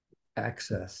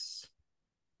access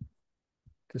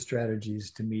to strategies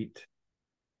to meet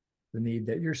the need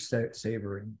that you're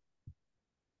savoring?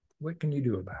 What can you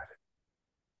do about it?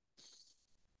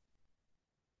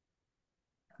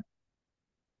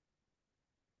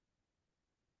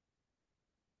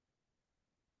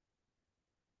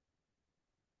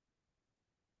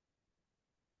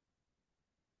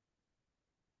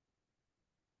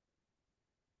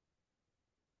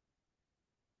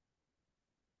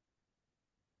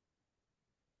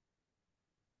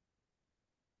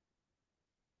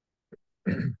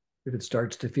 If it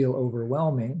starts to feel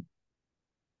overwhelming,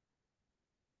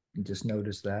 you just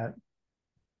notice that.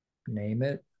 name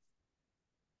it,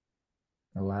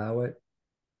 allow it.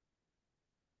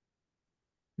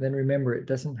 Then remember, it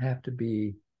doesn't have to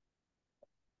be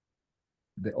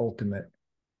the ultimate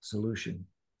solution.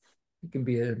 It can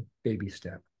be a baby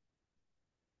step,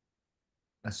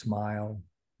 a smile,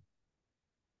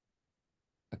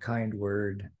 a kind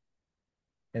word,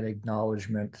 an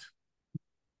acknowledgement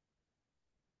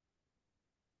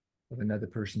of another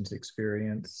person's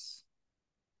experience,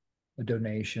 a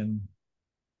donation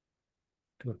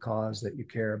to a cause that you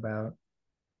care about,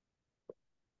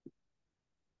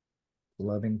 a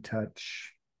loving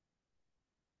touch,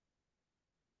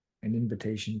 an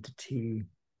invitation to tea.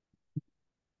 It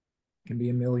can be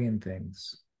a million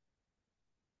things.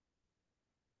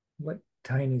 What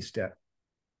tiny step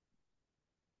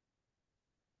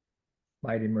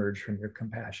might emerge from your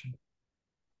compassion?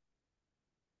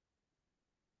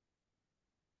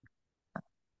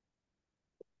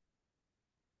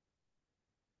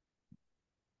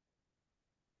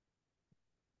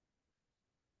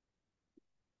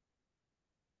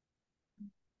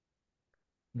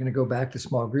 I'm going to go back to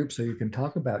small groups so you can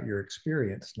talk about your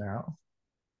experience now,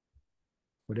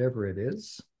 whatever it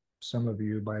is. Some of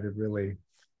you might have really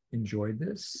enjoyed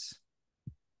this.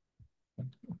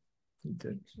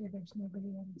 Sure, there's nobody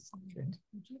else.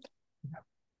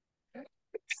 Okay.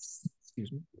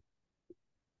 Excuse me.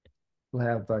 We'll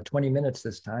have 20 minutes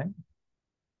this time.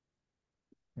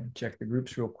 And check the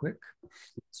groups real quick.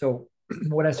 So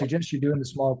what I suggest you do in the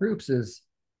small groups is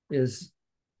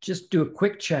just do a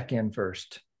quick check-in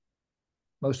first.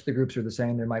 Most of the groups are the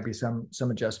same. There might be some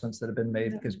adjustments that have been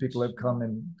made because people have come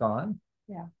and gone.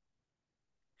 Yeah.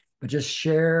 But just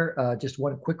share just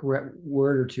one quick word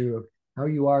or two of how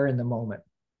you are in the moment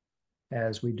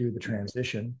as we do the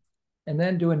transition. And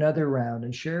then do another round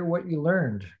and share what you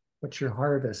learned. What's your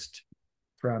harvest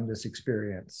from this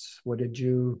experience? What did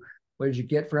you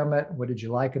get from it? What did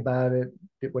you like about it?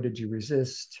 What did you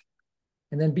resist?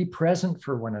 And then be present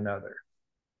for one another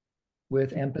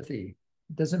with empathy.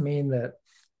 It doesn't mean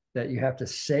that you have to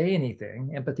say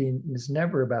anything. Empathy is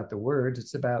never about the words.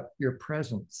 It's about your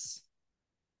presence.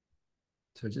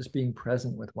 So just being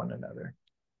present with one another.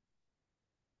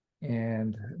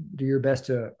 And do your best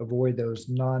to avoid those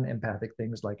non-empathic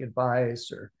things like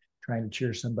advice or trying to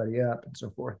cheer somebody up and so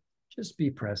forth. Just be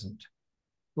present.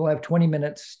 We'll have 20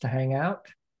 minutes to hang out,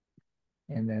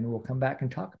 and then we'll come back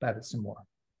and talk about it some more.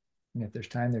 And if there's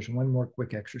time, there's one more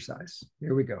quick exercise.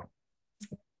 Here we go.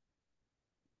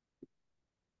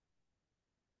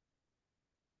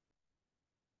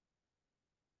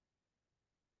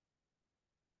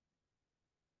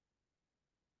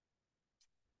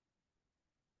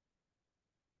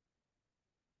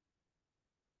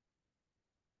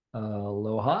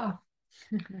 Aloha.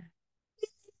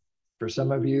 For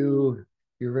some of you,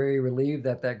 you're very relieved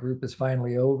that that group is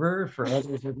finally over. For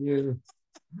others of you,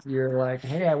 you're like,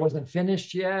 hey, I wasn't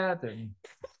finished yet. And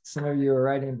some of you are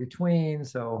right in between.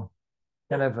 So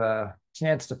kind of a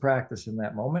chance to practice in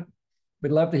that moment.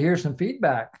 We'd love to hear some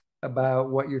feedback about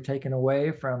what you're taking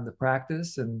away from the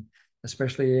practice, and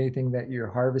especially anything that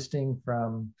you're harvesting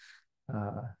from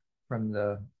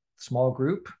the small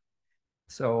group.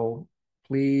 So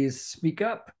please speak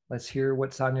up. Let's hear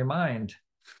what's on your mind.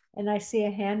 And I see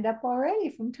a hand up already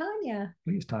from Tanya.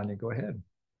 Please, Tanya, go ahead.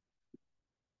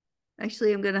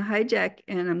 Actually, I'm going to hijack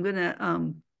and I'm going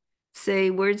to say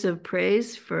words of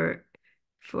praise for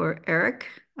Eric.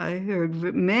 I heard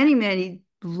many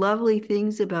lovely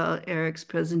things about Eric's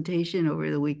presentation over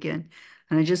the weekend.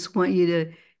 And I just want you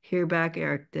to hear back,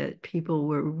 Eric, that people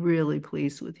were really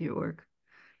pleased with your work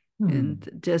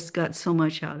and just got so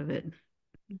much out of it.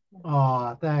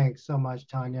 Oh, thanks so much,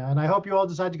 Tanya. And I hope you all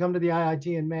decide to come to the IIT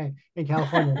in May in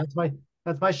California.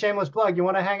 That's my shameless plug. You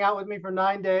want to hang out with me for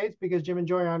 9 days because Jim and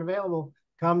Joy aren't available?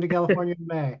 Come to California in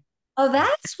May. Oh,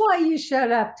 that's why you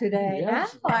showed up today.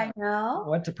 Yes. Now I know.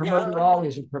 What's a promoter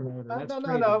always a promoter.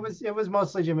 No. It was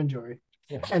mostly Jim and Joy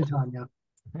and Tanya.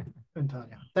 And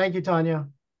Tanya. Thank you, Tanya.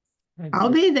 I'll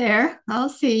be there. I'll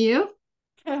see you.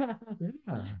 Yeah.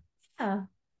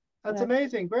 That's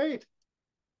amazing. Great.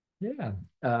 Yeah.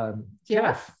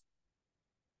 Jeff.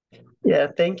 Yeah,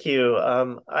 thank you.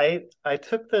 I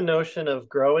took the notion of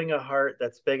growing a heart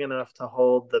that's big enough to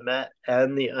hold the met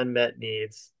and the unmet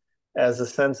needs as a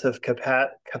sense of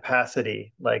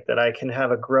capacity, like that I can have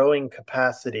a growing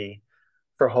capacity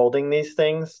for holding these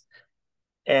things.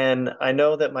 And I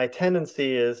know that my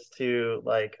tendency is to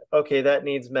like, okay, that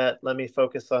needs met. Let me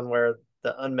focus on where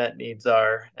the unmet needs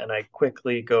are. And I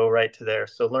quickly go right to there.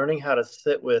 So learning how to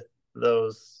sit with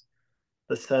those,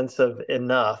 the sense of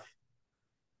enough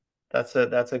that's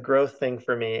a growth thing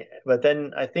for me. But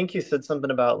then I think you said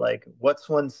something about like what's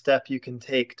one step you can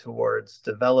take towards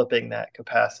developing that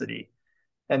capacity.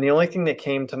 And the only thing that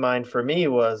came to mind for me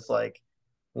was like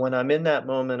when I'm in that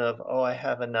moment of, oh, I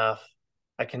have enough,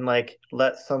 I can like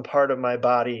let some part of my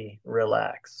body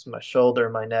relax, my shoulder,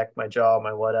 my neck, my jaw,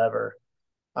 my whatever.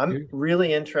 I'm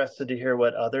really interested to hear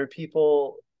what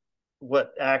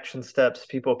action steps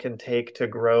people can take to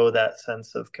grow that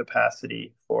sense of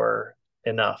capacity for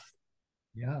enough.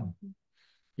 Yeah.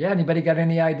 Yeah. Anybody got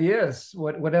any ideas?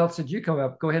 What else did you come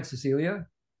up? Go ahead, Cecilia.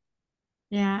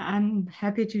 Yeah, I'm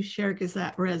happy to share because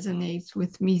that resonates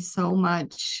with me so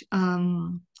much.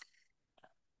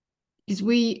 Because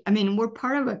we're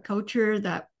part of a culture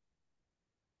that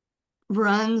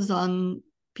runs on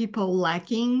people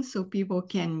lacking so people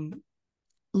can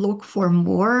look for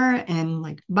more and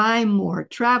like buy more,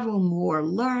 travel more,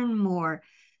 learn more.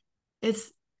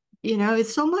 It's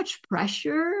it's so much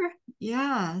pressure.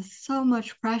 Yeah, so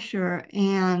much pressure.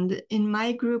 And in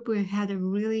my group, we had a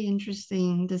really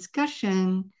interesting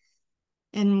discussion.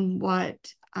 And what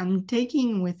I'm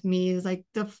taking with me is like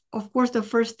of course the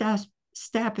first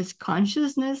step is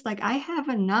consciousness. Like I have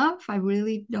enough. I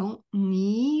really don't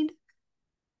need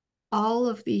all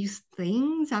of these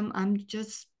things. I'm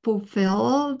just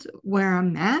fulfilled where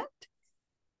I'm at.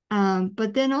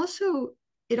 But then also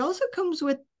it also comes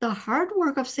with the hard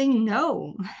work of saying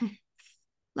no.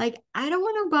 Like I don't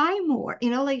want to buy more.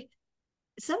 Like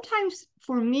sometimes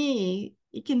for me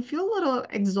it can feel a little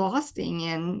exhausting,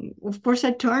 and of course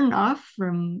I turn off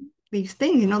from these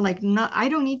things. Like not I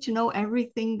don't need to know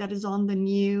everything that is on the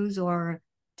news or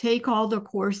take all the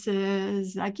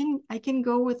courses. I can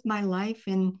go with my life,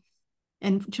 and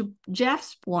to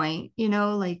Jeff's point,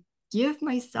 like give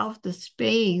myself the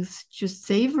space to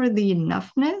savor the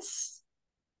enoughness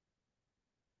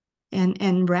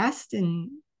and rest and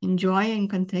enjoy and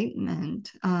contentment.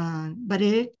 But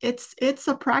it's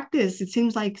a practice. It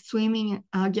seems like swimming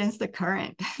against the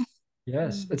current.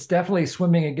 Yes, it's definitely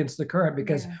swimming against the current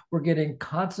because we're getting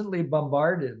constantly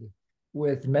bombarded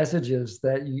with messages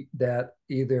that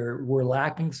either we're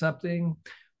lacking something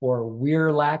or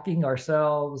we're lacking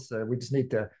ourselves. We just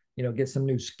need to, get some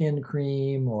new skin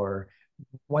cream or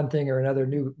one thing or another,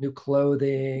 new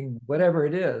clothing, whatever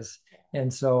it is.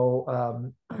 And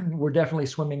so we're definitely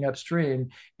swimming upstream.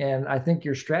 And I think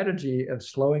your strategy of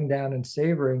slowing down and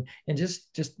savoring and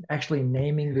just actually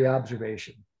naming the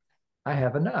observation, I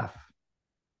have enough.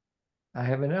 I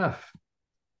have enough.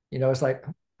 It's like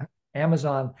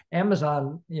Amazon,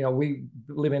 we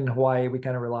live in Hawaii. We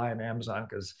kind of rely on Amazon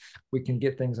because we can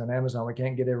get things on Amazon. We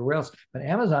can't get everywhere else. But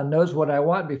Amazon knows what I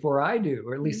want before I do,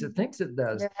 or at least it thinks it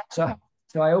does.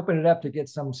 So I open it up to get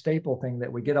some staple thing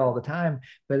that we get all the time,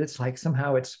 but it's like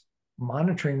somehow it's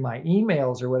monitoring my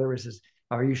emails or whatever. It says,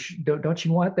 are you don't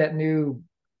you want that new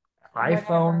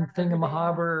iPhone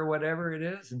thingamahobber or whatever it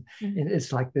is? And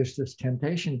it's like there's this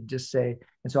temptation to just say,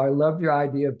 and so I love your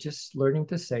idea of just learning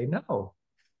to say no.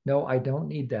 No, I don't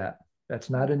need that. That's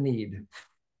not a need.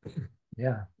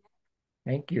 Yeah.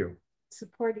 Thank you.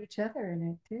 Support each other in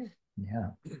it too. Yeah.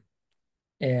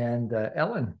 And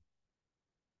Ellen.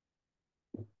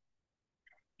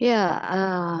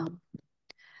 Yeah,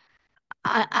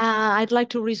 I'd like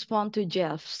to respond to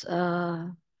Jeff's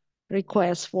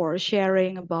request for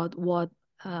sharing about what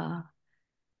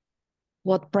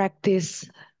practice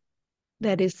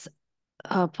that is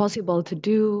possible to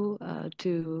do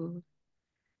to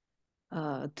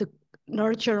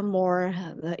nurture more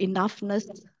the enoughness.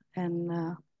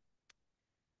 And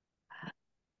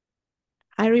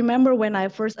I remember when I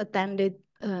first attended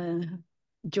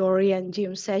Jory and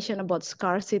Jim's session about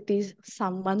scarcity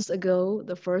some months ago,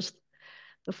 the first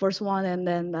one, and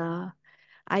then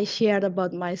I shared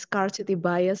about my scarcity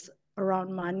bias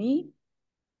around money.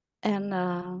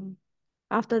 And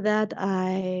after that,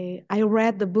 I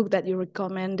read the book that you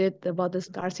recommended about the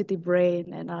scarcity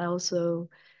brain, and I also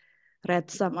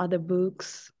read some other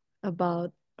books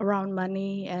about around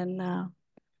money. And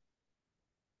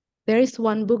there is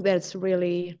one book that's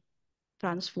really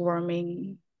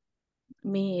transforming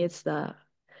me. It's the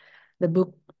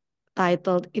book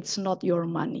titled "It's Not Your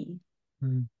Money."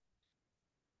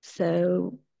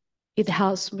 So it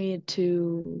helps me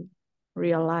to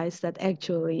realize that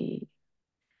actually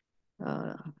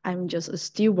I'm just a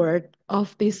steward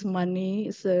of this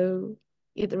money. So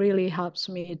it really helps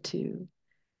me to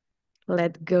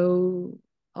let go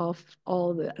of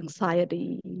all the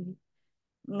anxiety.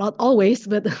 Not always,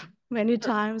 but many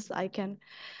times I can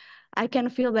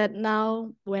feel that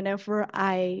now whenever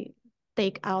I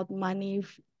take out money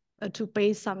to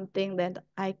pay something, that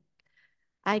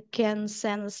I can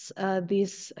sense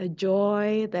this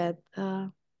joy that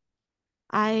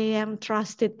I am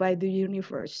trusted by the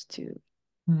universe to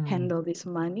handle this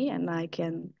money, and I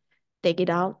can take it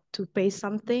out to pay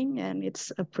something, and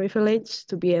it's a privilege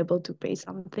to be able to pay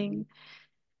something.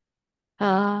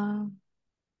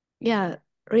 Yeah,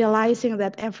 realizing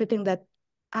that everything that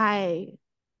I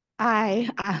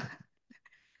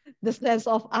the sense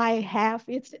of I have,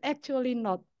 it's actually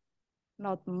not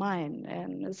mine,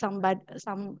 and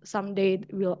someday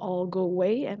it will all go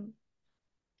away,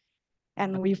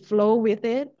 and we flow with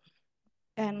it,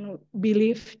 and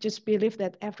just believe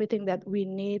that everything that we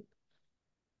need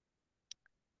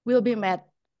will be met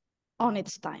on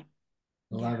its time.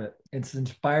 Love it. It's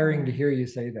inspiring to hear you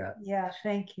say that. Yeah,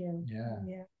 thank you.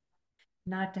 Yeah.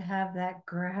 Not to have that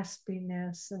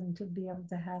graspiness, and to be able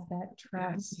to have that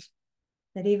trust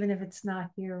that even if it's not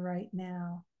here right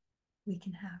now, we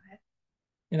can have it.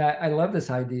 And I love this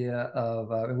idea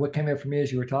of what came up for me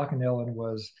as you were talking, Ellen,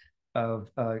 was of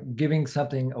giving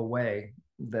something away.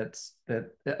 That's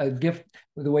a gift.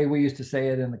 The way we used to say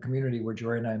it in the community where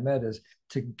Joy and I met is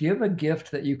to give a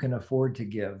gift that you can afford to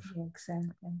give.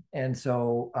 Exactly. And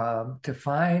so to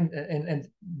find and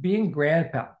being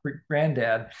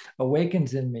granddad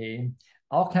awakens in me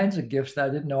all kinds of gifts that I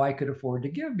didn't know I could afford to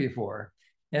give before.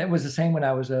 And it was the same when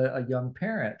I was a young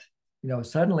parent. You know,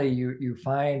 suddenly you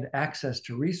find access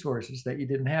to resources that you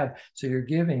didn't have. So you're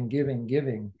giving,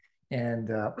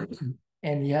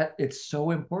 and yet it's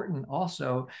so important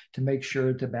also to make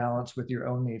sure to balance with your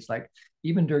own needs. Like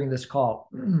even during this call,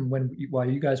 while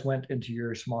you guys went into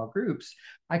your small groups,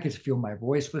 I could feel my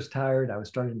voice was tired. I was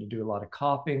starting to do a lot of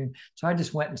coughing, so I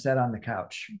just went and sat on the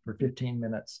couch for 15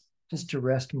 minutes just to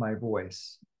rest my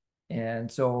voice. And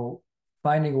so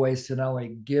finding ways to not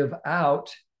only give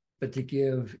out, but to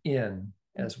give in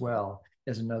as well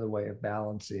is another way of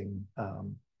balancing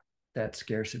that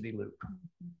scarcity loop.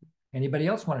 Anybody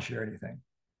else want to share anything?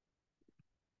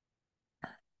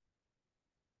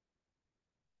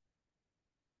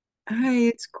 Hi,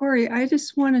 it's Corey. I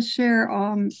just want to share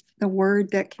the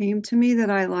word that came to me that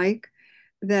I like,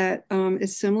 that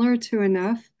is similar to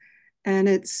enough, and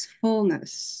it's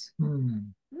fullness.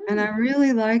 And I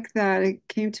really like that. It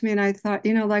came to me and I thought,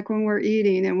 like when we're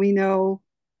eating and we know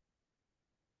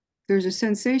there's a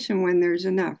sensation when there's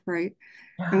enough, right?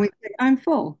 And we say, I'm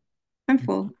full. I'm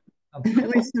full. At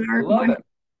least in our mind.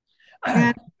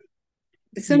 And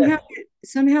somehow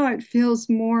it feels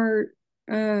more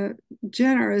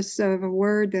generous of a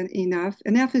word than enough.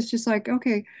 Enough is just like,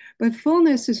 okay, but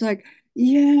fullness is like,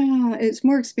 yeah, it's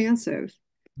more expansive.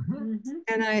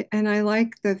 And I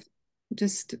like the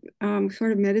just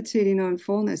sort of meditating on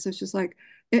fullness. It's just like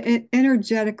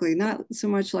energetically, not so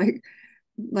much like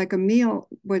a meal,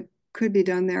 what could be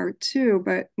done there too,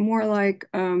 but more like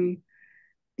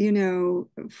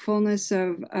fullness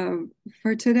of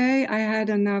for today I had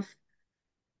enough,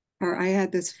 or I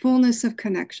had this fullness of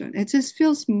connection. It just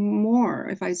feels more,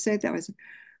 if I say it that way,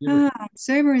 I'm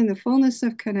savoring the fullness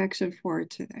of connection for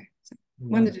today. So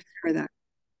wanted to share that.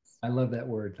 I love that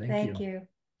word. Thank you.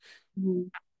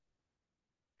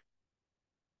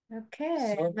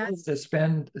 Okay. So to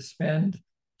spend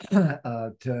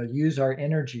to use our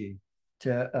energy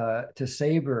to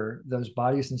savor those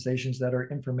body sensations that are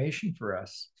information for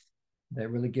us, that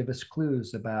really give us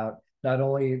clues about not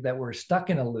only that we're stuck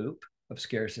in a loop of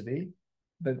scarcity,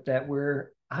 but that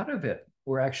we're out of it.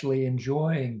 We're actually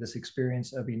enjoying this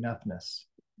experience of enoughness.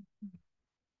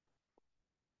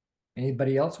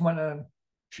 Anybody else want to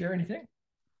share anything?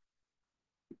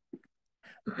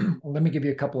 Let me give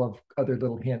you a couple of other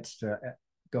little hints to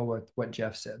go with what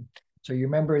Jeff said. So you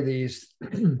remember these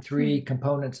three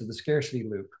components of the scarcity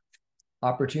loop: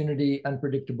 opportunity,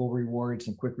 unpredictable rewards,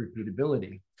 and quick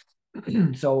repeatability.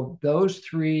 So those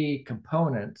three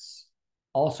components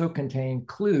also contain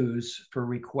clues for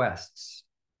requests.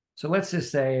 So let's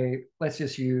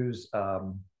just use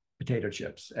potato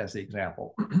chips as the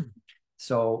example.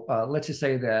 So let's just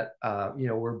say that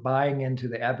we're buying into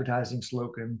the advertising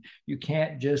slogan, you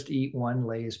can't just eat one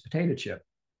Lay's potato chip.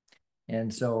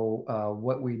 And so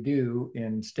what we do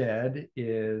instead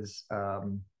is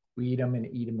we eat them and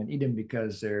eat them and eat them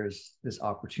because there's this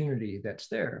opportunity that's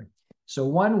there. So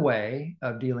one way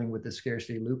of dealing with the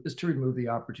scarcity loop is to remove the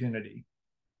opportunity.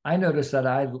 I noticed that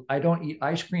I don't eat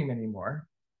ice cream anymore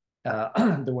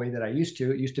the way that I used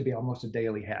to. It used to be almost a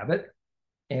daily habit.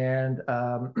 And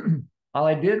all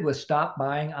I did was stop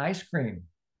buying ice cream.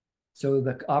 So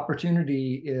the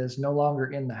opportunity is no longer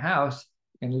in the house.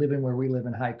 And living where we live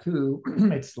in Haiku,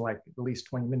 it's like at least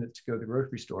 20 minutes to go to the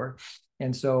grocery store.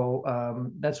 And so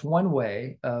that's one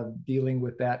way of dealing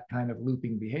with that kind of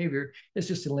looping behavior, is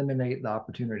just eliminate the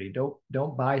opportunity.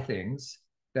 Don't buy things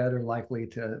that are likely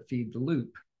to feed the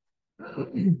loop.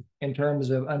 in terms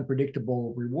of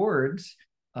unpredictable rewards,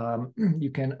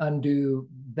 you can undo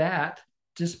that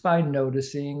just by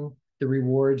noticing the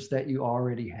rewards that you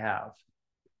already have.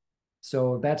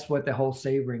 So that's what the whole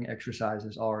savoring exercise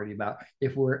is already about.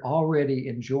 If we're already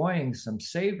enjoying some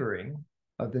savoring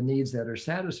of the needs that are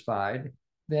satisfied,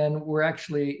 then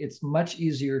it's much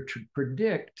easier to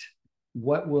predict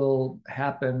what will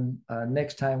happen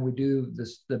next time we do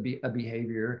a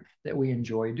behavior that we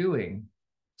enjoy doing.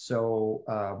 So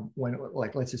when,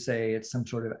 like, let's just say it's some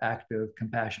sort of active,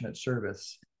 compassionate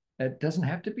service, it doesn't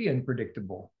have to be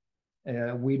unpredictable.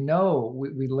 We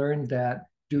learned that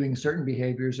doing certain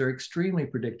behaviors are extremely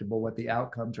predictable, what the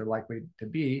outcomes are likely to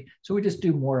be. So we just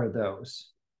do more of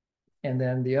those. And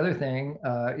then the other thing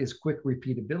is quick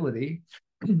repeatability.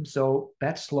 So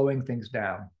that's slowing things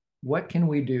down. What can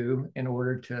we do in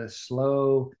order to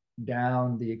slow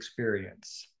down the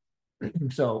experience?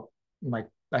 So,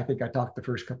 I think I talked the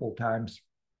first couple of times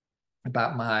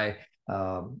about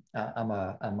I'm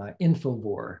an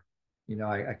infovore.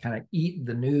 I kind of eat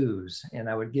the news, and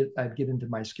I'd get into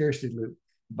my scarcity loop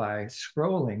by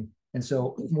scrolling. And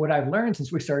so what I've learned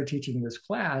since we started teaching this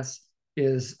class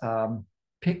is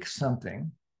pick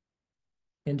something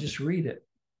and just read it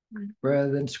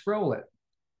rather than scroll it.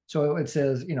 So it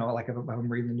says, like if I'm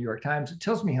reading the New York Times, it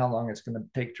tells me how long it's going to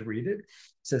take to read it. It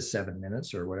says 7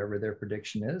 minutes or whatever their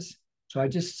prediction is. So I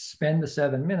just spend the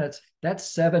 7 minutes.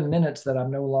 That's 7 minutes that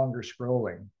I'm no longer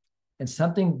scrolling. And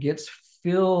something gets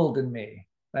filled in me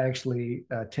by actually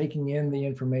taking in the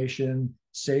information,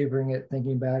 savoring it,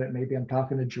 thinking about it. Maybe I'm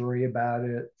talking to Jory about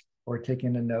it, or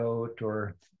taking a note,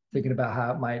 or thinking about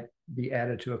how it might be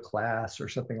added to a class or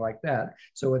something like that.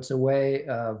 So it's a way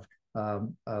of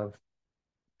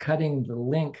cutting the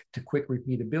link to quick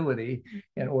repeatability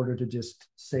in order to just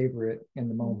savor it in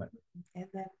the moment. And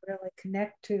then really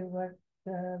connect to what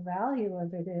the value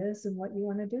of it is and what you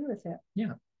want to do with it.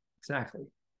 Yeah, exactly.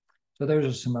 So those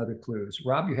are some other clues.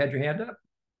 Rob, you had your hand up?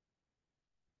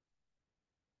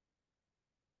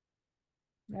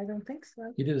 I don't think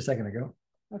so. You did a second ago.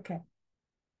 Okay.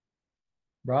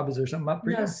 Rob, is there something up for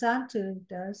you? No, Santu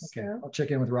does. Okay, so. I'll check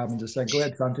in with Rob in just a second. Go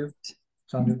ahead, Santu.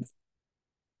 Santu.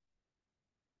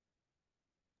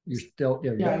 You still,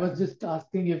 I was just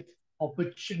asking if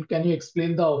can you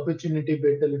explain the opportunity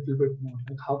bit a little bit more?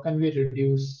 Like how can we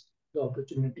reduce the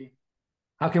opportunity?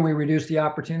 How can we reduce the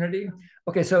opportunity?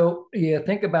 Okay, so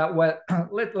think about what,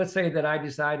 let's say that I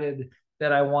decided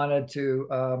that I wanted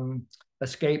to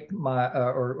escape my,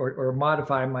 or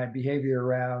modify my behavior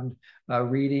around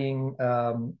reading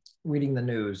the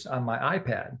news on my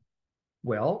iPad.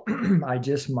 Well, I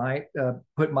just might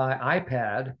put my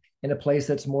iPad in a place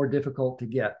that's more difficult to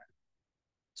get.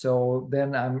 So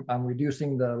then I'm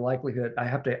reducing the likelihood I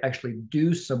have to actually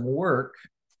do some work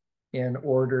in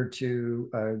order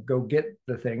to go get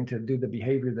the thing to do the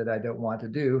behavior that I don't want to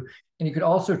do. And you could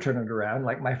also turn it around,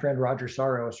 like my friend Roger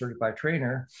Sorrow, a certified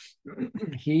trainer,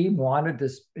 he wanted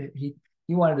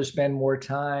to spend more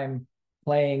time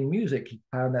playing music. He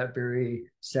found that very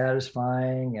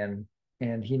satisfying,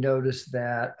 and he noticed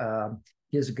that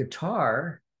his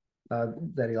guitar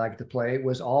that he liked to play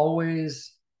was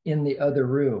always in the other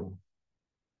room.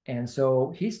 And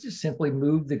so he's just simply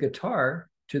moved the guitar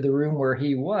to the room where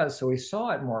he was, so he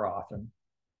saw it more often.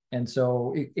 And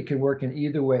so it can work in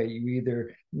either way. You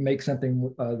either make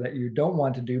something that you don't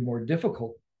want to do more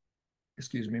difficult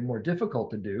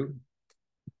to do,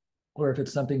 or if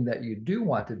it's something that you do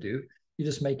want to do, you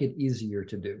just make it easier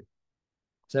to do.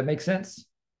 Does that make sense,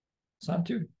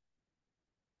 Santu?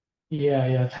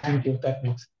 Yeah, thank you. That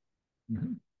makes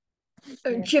sense.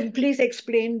 Jim, please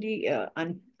explain the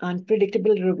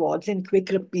unpredictable rewards and quick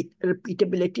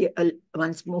repeatability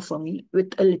once more for me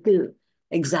with a little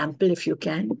example, if you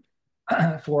can.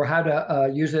 For how to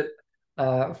use it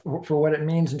for what it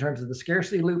means in terms of the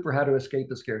scarcity loop, or how to escape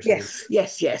the scarcity loop?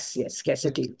 Yes,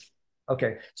 scarcity.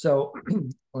 Okay, so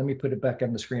let me put it back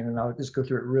on the screen and I'll just go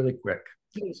through it really quick.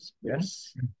 Please.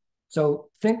 So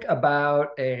think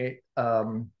about a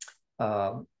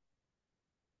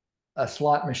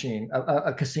slot machine,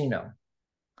 a casino.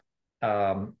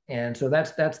 And so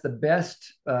that's the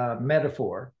best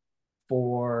metaphor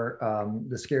for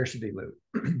the scarcity loop.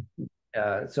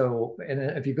 And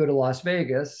if you go to Las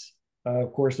Vegas,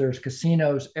 of course, there's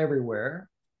casinos everywhere.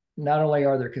 Not only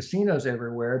are there casinos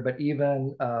everywhere, but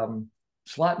even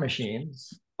slot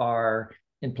machines are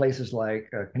in places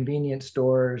like convenience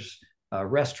stores,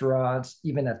 restaurants,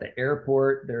 even at the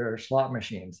airport, there are slot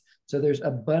machines. So there's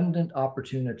abundant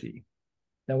opportunity.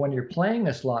 Now, when you're playing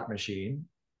a slot machine,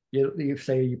 you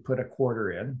say you put a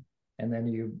quarter in, and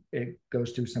then it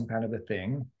goes through some kind of a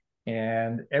thing.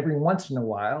 And every once in a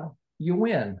while, you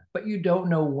win, but you don't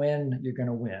know when you're going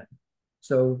to win.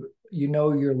 So you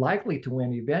know you're likely to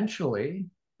win eventually,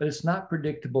 but it's not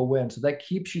predictable when. So that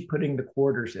keeps you putting the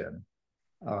quarters in.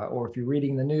 Or if you're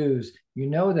reading the news, you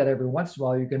know that every once in a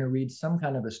while you're going to read some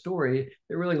kind of a story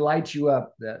that really lights you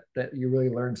up, that you really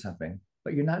learn something,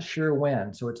 but you're not sure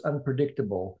when. So it's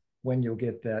unpredictable when you'll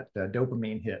get that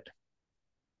dopamine hit.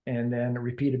 And then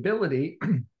repeatability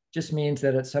just means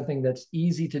that it's something that's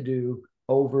easy to do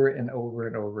over and over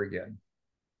and over again.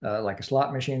 Like a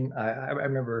slot machine, I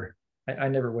remember I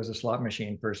never was a slot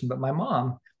machine person, but my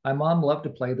mom loved to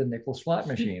play the nickel slot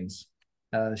machines.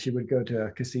 She would go to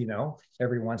a casino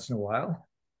every once in a while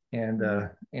and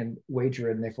wager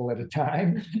a nickel at a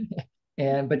time.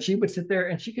 But she would sit there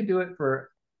and she could do it for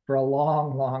a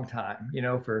long time,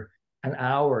 for an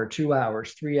hour, 2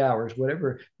 hours, 3 hours,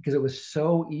 whatever, because it was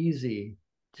so easy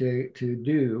to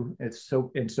do. It's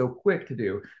so quick to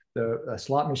do. The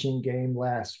slot machine game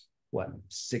lasts what,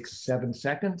 6-7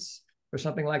 seconds or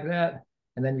something like that,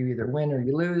 and then you either win or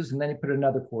you lose, and then you put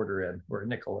another quarter in or a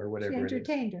nickel or whatever. She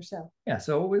entertained herself. Yeah,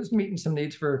 so it was meeting some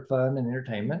needs for fun and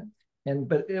entertainment,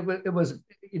 but it was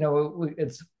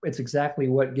it's exactly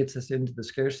what gets us into the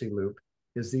scarcity loop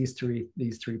is these three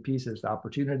pieces: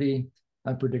 opportunity,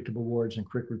 unpredictable rewards, and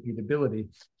quick repeatability.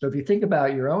 So if you think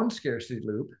about your own scarcity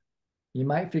loop, you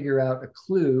might figure out a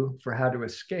clue for how to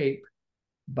escape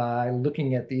by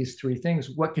looking at these three things.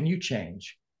 What can you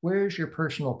change? Where's your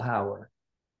personal power?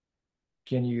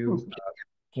 Can you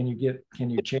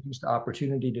change the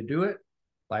opportunity to do it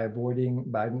by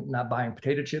not buying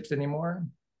potato chips anymore?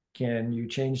 Can you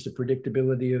change the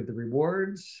predictability of the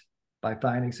rewards by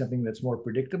finding something that's more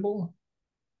predictable?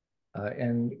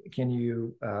 And can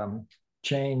you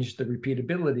change the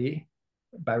repeatability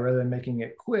by, rather than making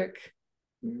it quick,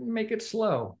 make it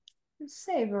slow?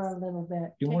 Savor a little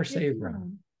bit. Do more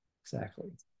savoring. Exactly.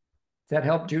 Does that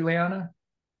help, Juliana?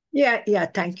 Yeah.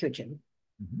 Thank you, Jim.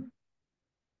 Mm-hmm.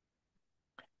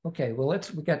 Okay, well,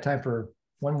 we got time for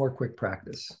one more quick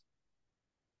practice,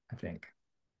 I think.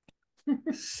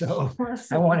 So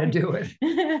I want to do it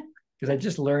because I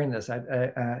just learned this.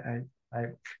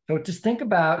 So just think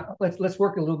about, let's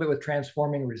work a little bit with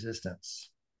transforming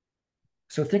resistance.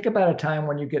 So think about a time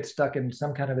when you get stuck in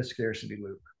some kind of a scarcity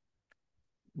loop,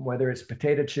 whether it's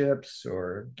potato chips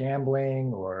or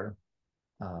gambling or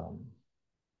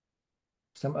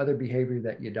some other behavior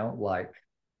that you don't like.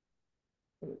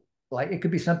 Like it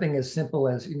could be something as simple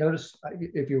as, you notice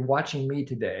if you're watching me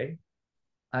today,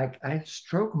 I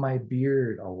stroke my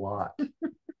beard a lot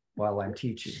while I'm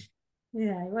teaching.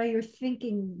 Yeah, well, you're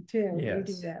thinking too. Yes. You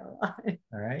do that a lot.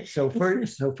 All right. So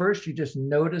first you just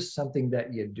notice something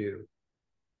that you do.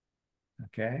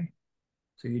 Okay.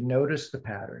 So you notice the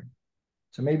pattern.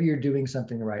 So maybe you're doing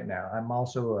something right now. I'm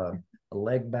also a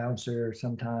leg bouncer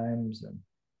sometimes and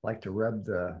like to rub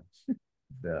the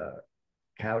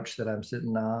couch that I'm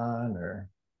sitting on, or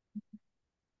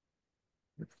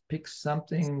pick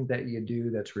something that you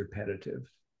do that's repetitive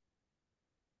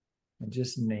and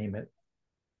just name it.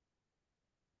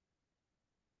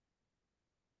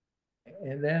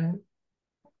 And then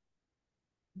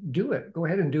do it. Go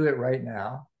ahead and do it right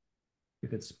now,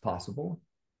 if it's possible.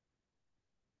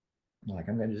 Like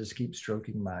I'm going to just keep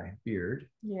stroking my beard.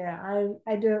 Yeah,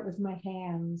 I do it with my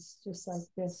hands, just like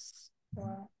this.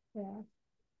 Yeah.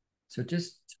 So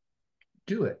just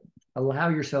do it. Allow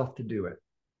yourself to do it.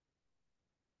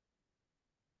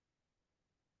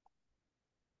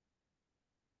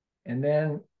 And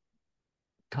then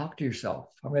talk to yourself.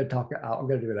 I'm going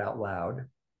to do it out loud,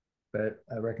 but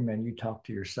I recommend you talk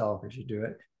to yourself as you do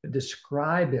it. But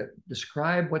describe it.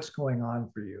 Describe what's going on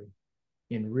for you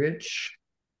in rich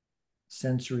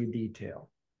sensory detail.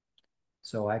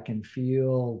 So I can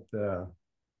feel the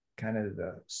kind of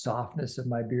the softness of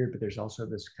my beard, but there's also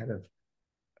this kind of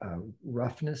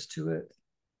roughness to it.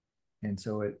 And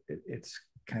so it's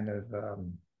kind of,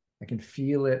 I can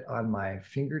feel it on my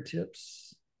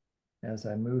fingertips as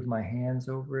I move my hands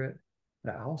over it.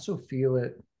 But I also feel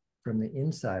it from the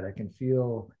inside. I can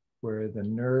feel where the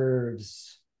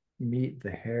nerves meet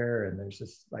the hair, and there's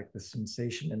this like the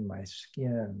sensation in my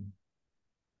skin.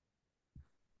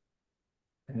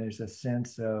 And there's a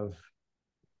sense of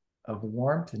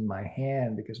warmth in my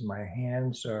hand because my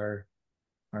hands are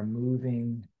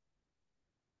moving.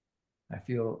 I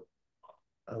feel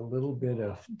a little bit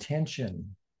of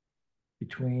tension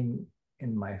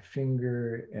in my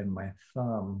finger and my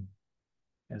thumb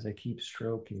as I keep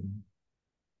stroking.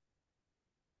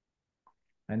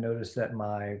 I notice that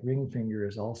my ring finger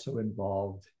is also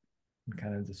involved in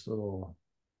kind of this little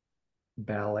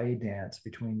ballet dance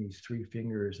between these three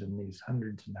fingers and these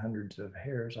hundreds and hundreds of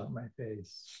hairs on my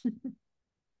face.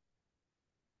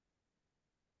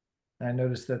 And I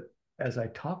notice that as I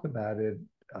talk about it,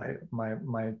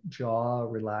 my jaw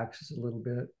relaxes a little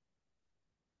bit.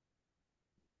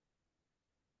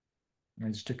 I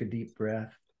just took a deep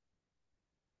breath.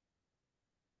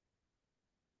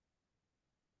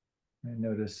 I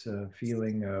notice a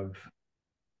feeling of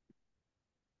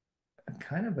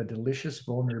kind of a delicious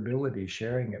vulnerability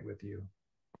sharing it with you.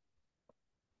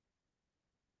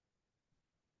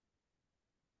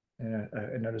 And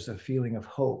I notice a feeling of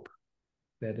hope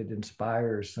that it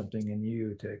inspires something in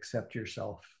you to accept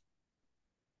yourself.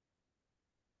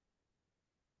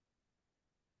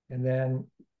 And then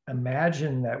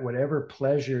imagine that whatever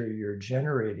pleasure you're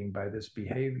generating by this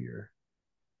behavior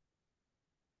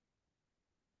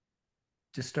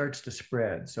just starts to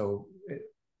spread. So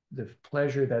the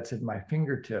pleasure that's in my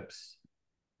fingertips,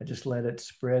 I just let it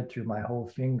spread through my whole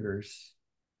fingers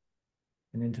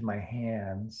and into my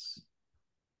hands,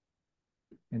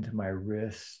 into my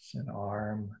wrists and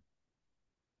arm,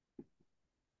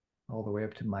 all the way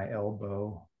up to my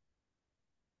elbow.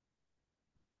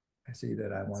 I see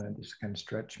that I want to just kind of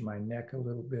stretch my neck a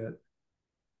little bit.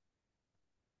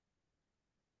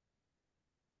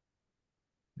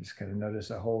 Just kind of notice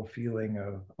a whole feeling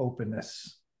of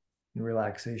openness and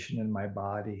relaxation in my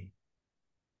body.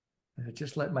 And I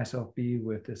just let myself be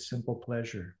with this simple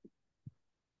pleasure.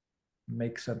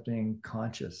 Make something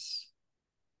conscious.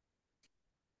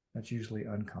 That's usually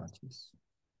unconscious.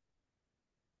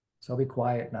 So I'll be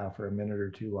quiet now for a minute or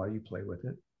two while you play with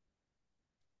it.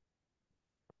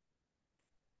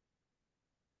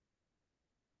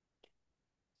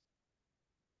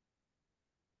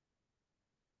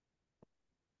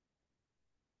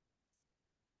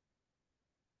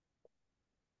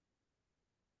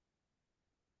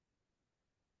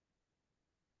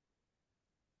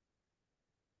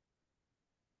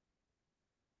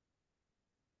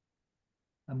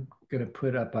 I'm going to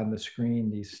put up on the screen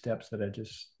these steps that I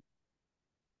just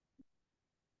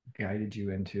guided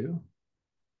you into.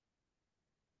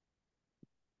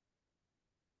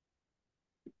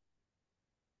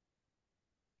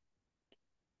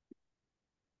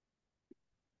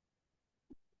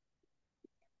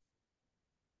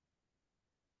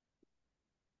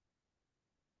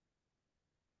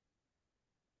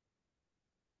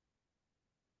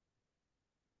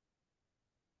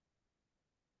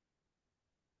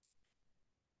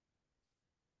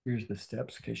 Here's the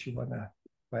steps in case you want to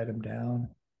write them down.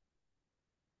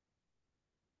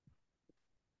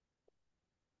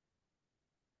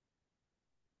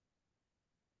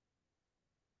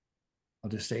 I'll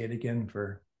just say it again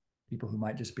for people who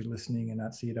might just be listening and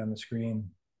not see it on the screen.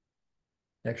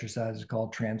 The exercise is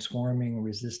called transforming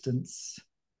resistance.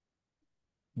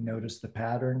 You notice the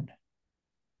pattern.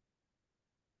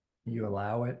 You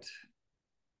allow it.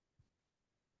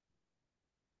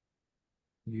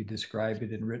 You describe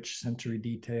it in rich sensory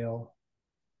detail,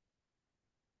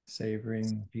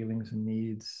 savoring feelings and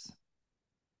needs.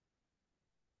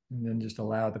 And then just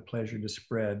allow the pleasure to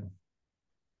spread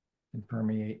and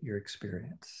permeate your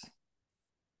experience.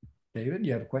 David,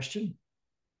 you have a question?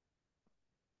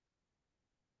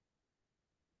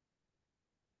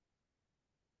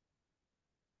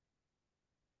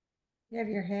 You have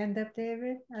your hand up,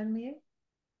 David, unmute?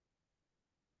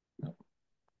 No.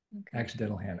 Okay.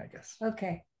 Accidental hand, I guess.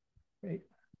 Okay. Great.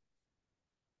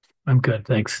 I'm good,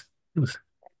 thanks. Well,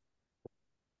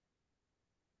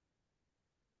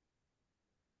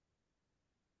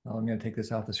 I'm going to take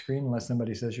this off the screen unless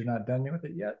somebody says you're not done with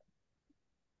it yet.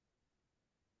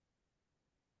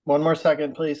 One more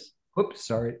second, please. Oops,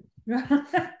 sorry.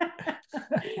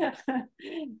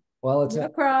 While it's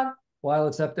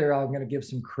up there, I'm going to give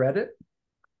some credit.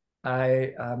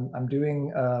 I'm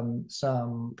doing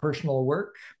some personal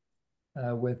work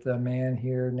with a man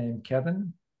here named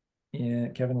Kevin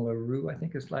LaRue, I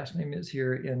think his last name is,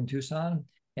 here in Tucson,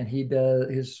 and he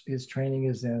does his training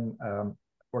is in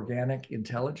organic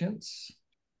intelligence,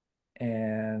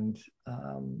 and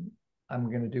I'm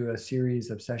going to do a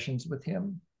series of sessions with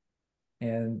him.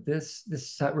 And this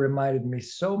reminded me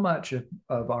so much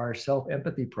of our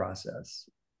self-empathy process,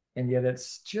 and yet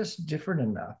it's just different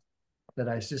enough that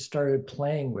I just started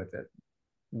playing with it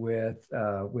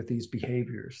with these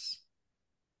behaviors,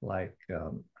 like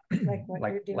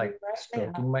like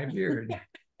stroking my beard.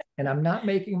 And I'm not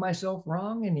making myself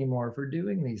wrong anymore for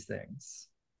doing these things.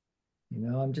 You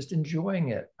know, I'm just enjoying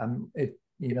it.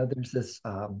 There's this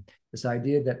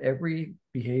idea that every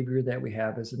behavior that we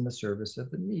have is in the service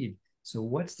of the need. So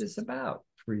what's this about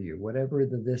for you? Whatever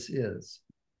this is,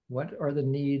 what are the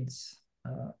needs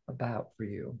about for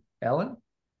you? Ellen?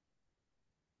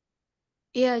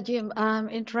 Yeah, Jim, I'm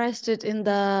interested in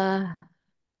the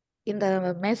in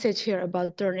the message here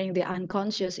about turning the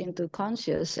unconscious into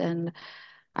conscious, and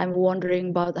I'm wondering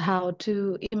about how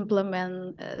to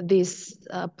implement this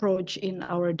approach in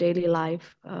our daily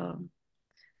life.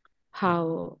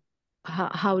 How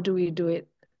do we do it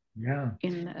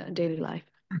in daily life?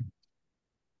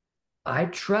 I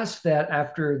trust that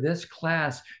after this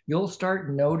class, you'll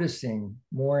start noticing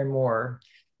more and more.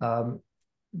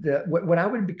 What I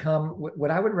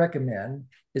would recommend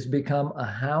is become a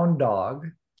hound dog.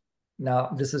 Now,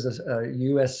 this is a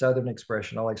U.S. Southern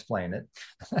expression. I'll explain it.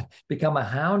 Become a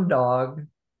hound dog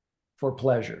for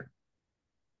pleasure.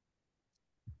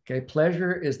 Okay,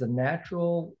 pleasure is the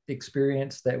natural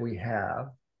experience that we have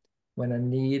when a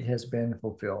need has been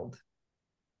fulfilled.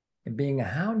 And being a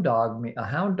hound dog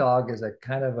is a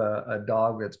kind of a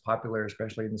dog that's popular,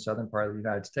 especially in the southern part of the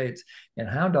United States. And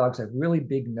hound dogs have really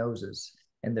big noses,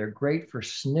 and they're great for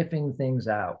sniffing things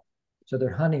out. So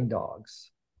they're hunting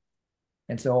dogs.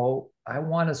 And so I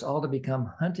want us all to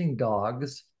become hunting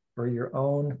dogs for your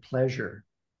own pleasure,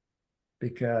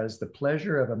 because the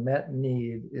pleasure of a met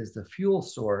need is the fuel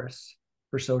source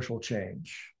for social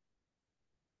change.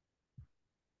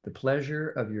 The pleasure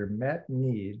of your met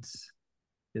needs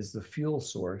is the fuel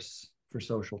source for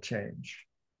social change.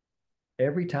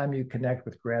 Every time you connect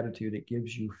with gratitude, it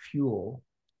gives you fuel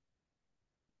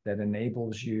that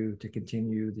enables you to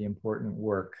continue the important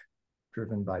work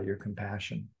driven by your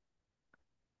compassion.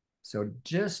 So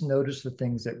just notice the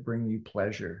things that bring you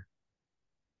pleasure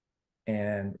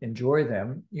and enjoy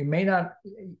them. You may not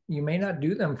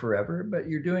do them forever, but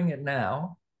you're doing it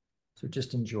now. So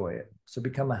just enjoy it. So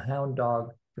become a hound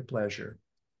dog for pleasure.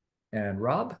 And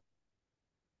Rob?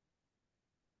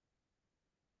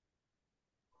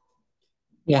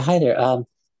 Yeah, hi there.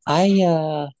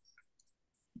 I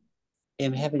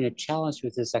am having a challenge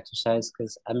with this exercise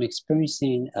because I'm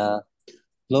experiencing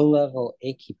low-level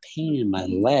achy pain in my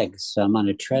legs. So I'm on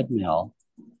a treadmill,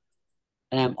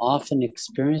 and I'm often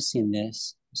experiencing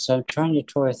this. So I'm trying to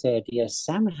toy with the idea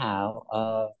somehow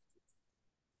of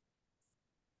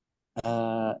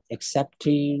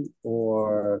accepting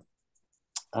or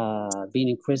being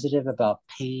inquisitive about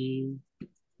pain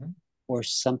or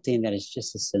something that is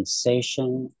just a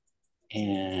sensation.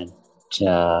 And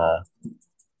I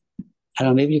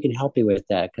don't know, maybe you can help me with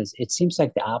that, because it seems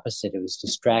like the opposite. It was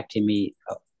distracting me.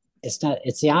 It's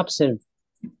the opposite of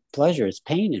pleasure. It's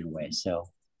pain in a way. So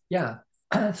yeah.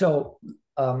 So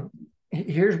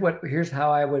here's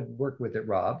how I would work with it,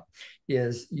 Rob,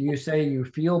 is you say you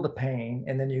feel the pain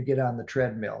and then you get on the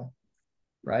treadmill,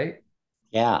 right?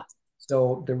 Yeah.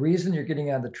 So the reason you're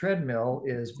getting on the treadmill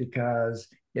is because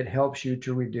it helps you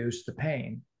to reduce the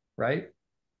pain, right?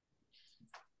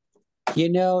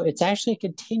 It's actually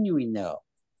continuing though.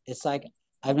 It's like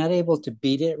I'm not able to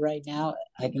beat it right now.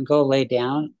 I can go lay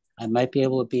down. I might be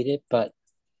able to beat it, but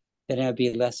then I'll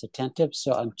be less attentive.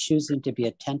 So I'm choosing to be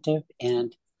attentive,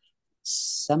 and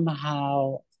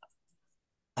somehow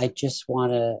I just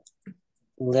want to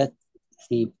let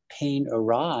the pain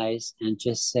arise and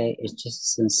just say it's just a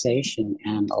sensation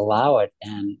and allow it.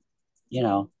 And,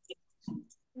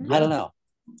 I don't know.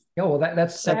 Yeah, well,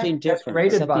 that's something different. That's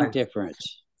great something advice. different.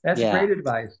 That's great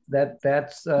advice.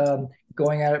 That's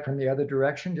going at it from the other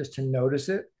direction, just to notice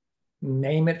it,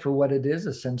 name it for what it is,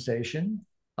 a sensation,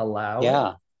 allow it,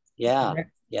 and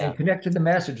connect to the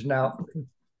message. Now,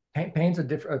 pain's a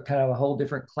different, kind of a whole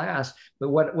different class. But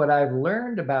what I've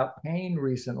learned about pain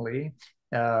recently,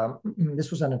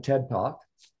 this was on a TED Talk,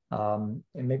 and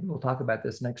maybe we'll talk about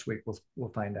this next week.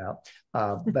 We'll find out.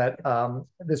 But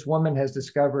this woman has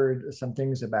discovered some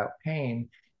things about pain,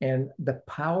 and the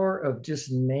power of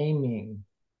just naming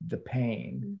the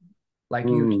pain, like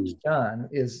you've done,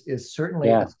 is certainly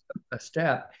a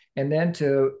step. And then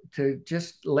to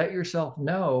just let yourself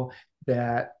know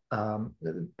that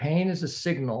pain is a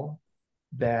signal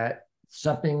that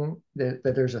that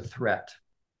there's a threat,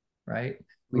 right?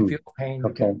 We feel pain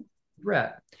because of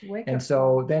threat. And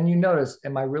so then you notice,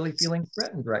 am I really feeling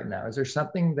threatened right now? Is there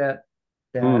something that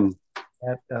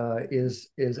is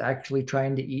actually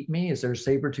trying to eat me? Is there a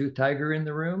saber-toothed tiger in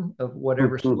the room of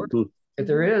whatever sort? If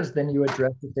there is, then you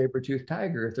address the saber-toothed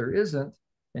tiger. If there isn't,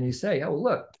 then you say, oh,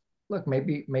 look,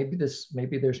 maybe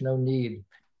there's no need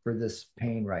for this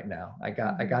pain right now. I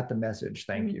got the message.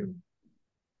 Thank you.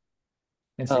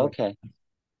 And so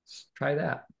try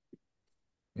that.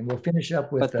 And we'll finish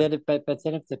up with. But then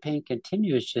if the pain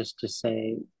continues, just to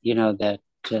say, that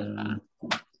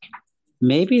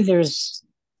maybe it's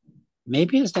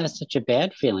not such a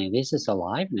bad feeling. This is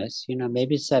aliveness.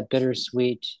 Maybe it's that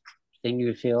bittersweet thing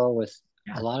you feel with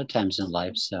a lot of times in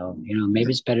life. So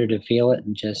maybe it's better to feel it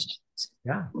and just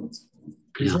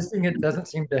resisting it doesn't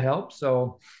seem to help.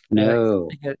 So no,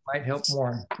 it might help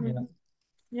more. You know?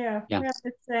 Yeah, Yeah. we have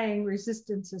this saying,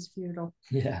 resistance is futile.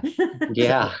 Yeah.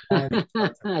 yeah.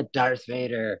 Darth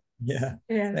Vader. Yeah.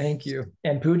 Yes. Thank you.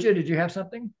 And Pooja, did you have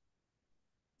something?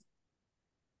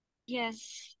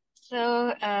 Yes.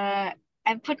 So I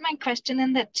put my question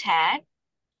in the chat.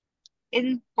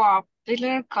 In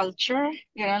popular culture,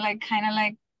 like kind of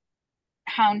like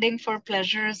hounding for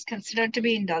pleasure is considered to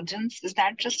be indulgence. Is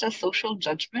that just a social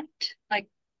judgment? Like,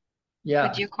 Yeah.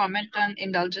 could you comment on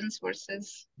indulgence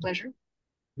versus pleasure?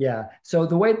 Yeah. So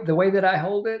the way that I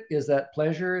hold it is that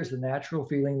pleasure is the natural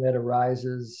feeling that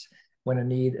arises when a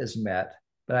need is met.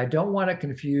 But I don't want to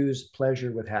confuse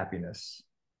pleasure with happiness.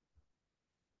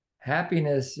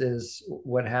 Happiness is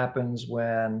what happens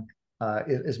when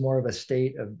it is more of a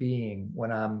state of being,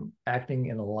 when I'm acting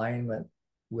in alignment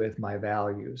with my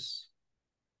values.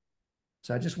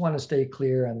 So I just want to stay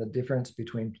clear on the difference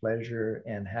between pleasure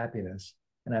and happiness.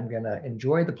 And I'm going to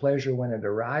enjoy the pleasure when it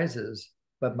arises,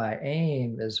 but my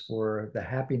aim is for the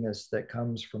happiness that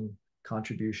comes from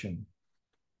contribution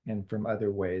and from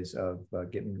other ways of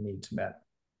getting needs met.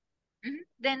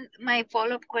 Then my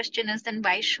follow-up question is, then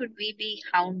why should we be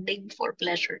hounding for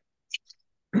pleasure?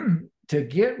 To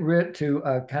get rid, to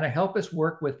kind of help us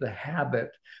work with the habit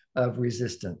of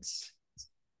resistance.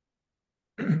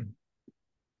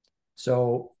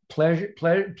 So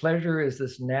pleasure is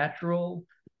this natural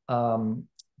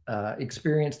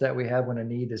experience that we have when a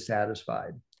need is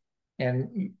satisfied.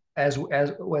 And as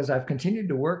I've continued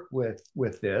to work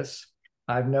with this,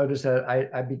 I've noticed that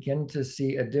I begin to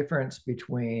see a difference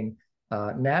between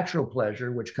natural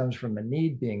pleasure, which comes from a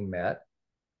need being met,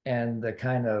 and the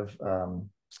kind of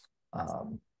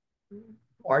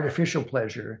artificial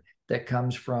pleasure that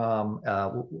comes from,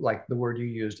 like the word you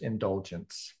used,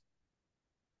 indulgence.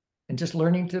 And just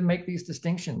learning to make these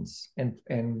distinctions and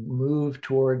move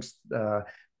towards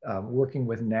working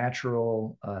with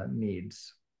natural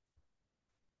needs.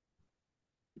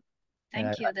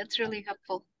 Thank you. That's really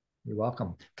helpful. You're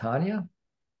welcome. Tanya?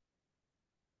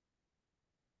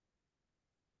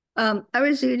 I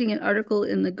was reading an article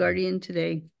in The Guardian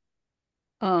today.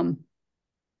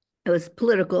 It was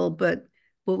political, but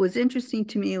what was interesting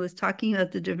to me was talking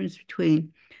about the difference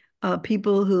between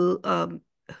people who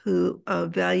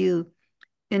value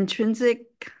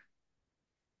intrinsic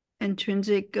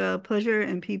pleasure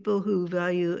and people who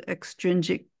value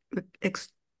extrinsic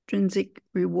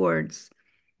rewards.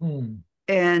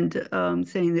 And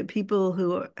saying that people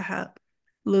who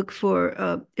look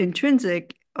for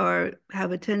intrinsic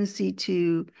have a tendency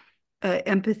to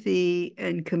empathy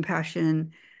and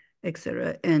compassion,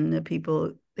 etc. And the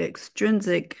people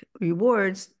extrinsic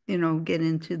rewards, get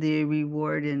into the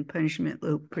reward and punishment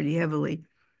loop pretty heavily.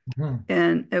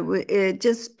 And it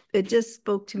just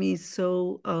spoke to me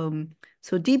so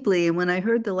deeply. And when I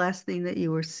heard the last thing that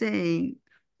you were saying,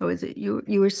 or was it you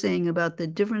were saying about the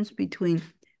difference between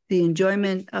the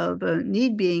enjoyment of a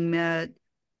need being met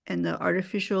and the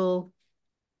artificial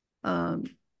kind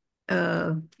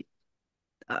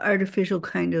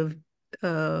of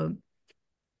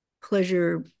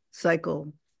pleasure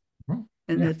cycle.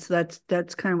 And that's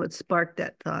kind of what sparked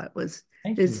that thought was,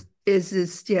 is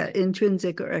this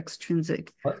intrinsic or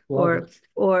extrinsic, or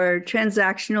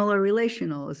transactional or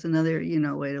relational is another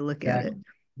way to look at it.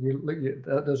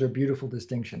 Those are beautiful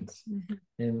distinctions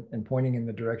in pointing in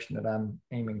the direction that I'm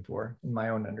aiming for in my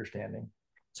own understanding.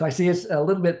 So I see it's a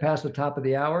little bit past the top of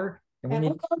the hour, and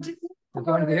we're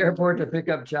going to the airport to pick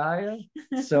up Jaya.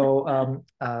 So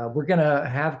we're going to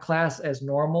have class as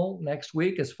normal next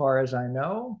week, as far as I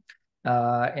know.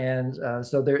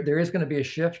 So there is going to be a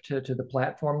shift to the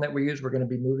platform that we use. We're going to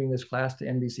be moving this class to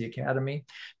NBC Academy,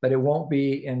 but it won't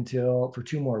be for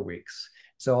 2 more weeks.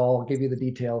 So I'll give you the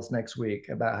details next week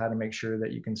about how to make sure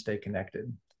that you can stay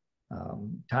connected.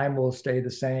 Time will stay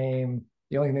the same.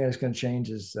 The only thing that's going to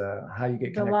change is how you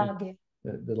get connected.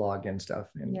 The login stuff,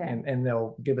 and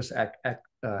they'll give us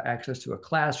access to a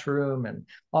classroom and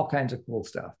all kinds of cool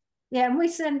stuff. Yeah, and we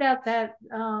send out that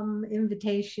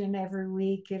invitation every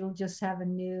week. It'll just have a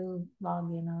new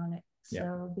login on it, so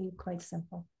it'll be quite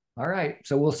simple. All right,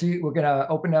 so we'll see. We're gonna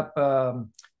open up what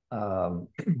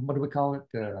do we call it?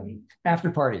 After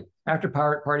party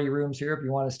rooms here. If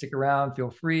you want to stick around,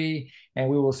 feel free, and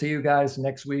we will see you guys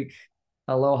next week.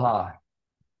 Aloha.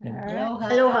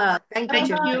 Aloha. Thank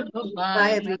you. Bye.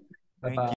 Bye, everyone. Bye-bye.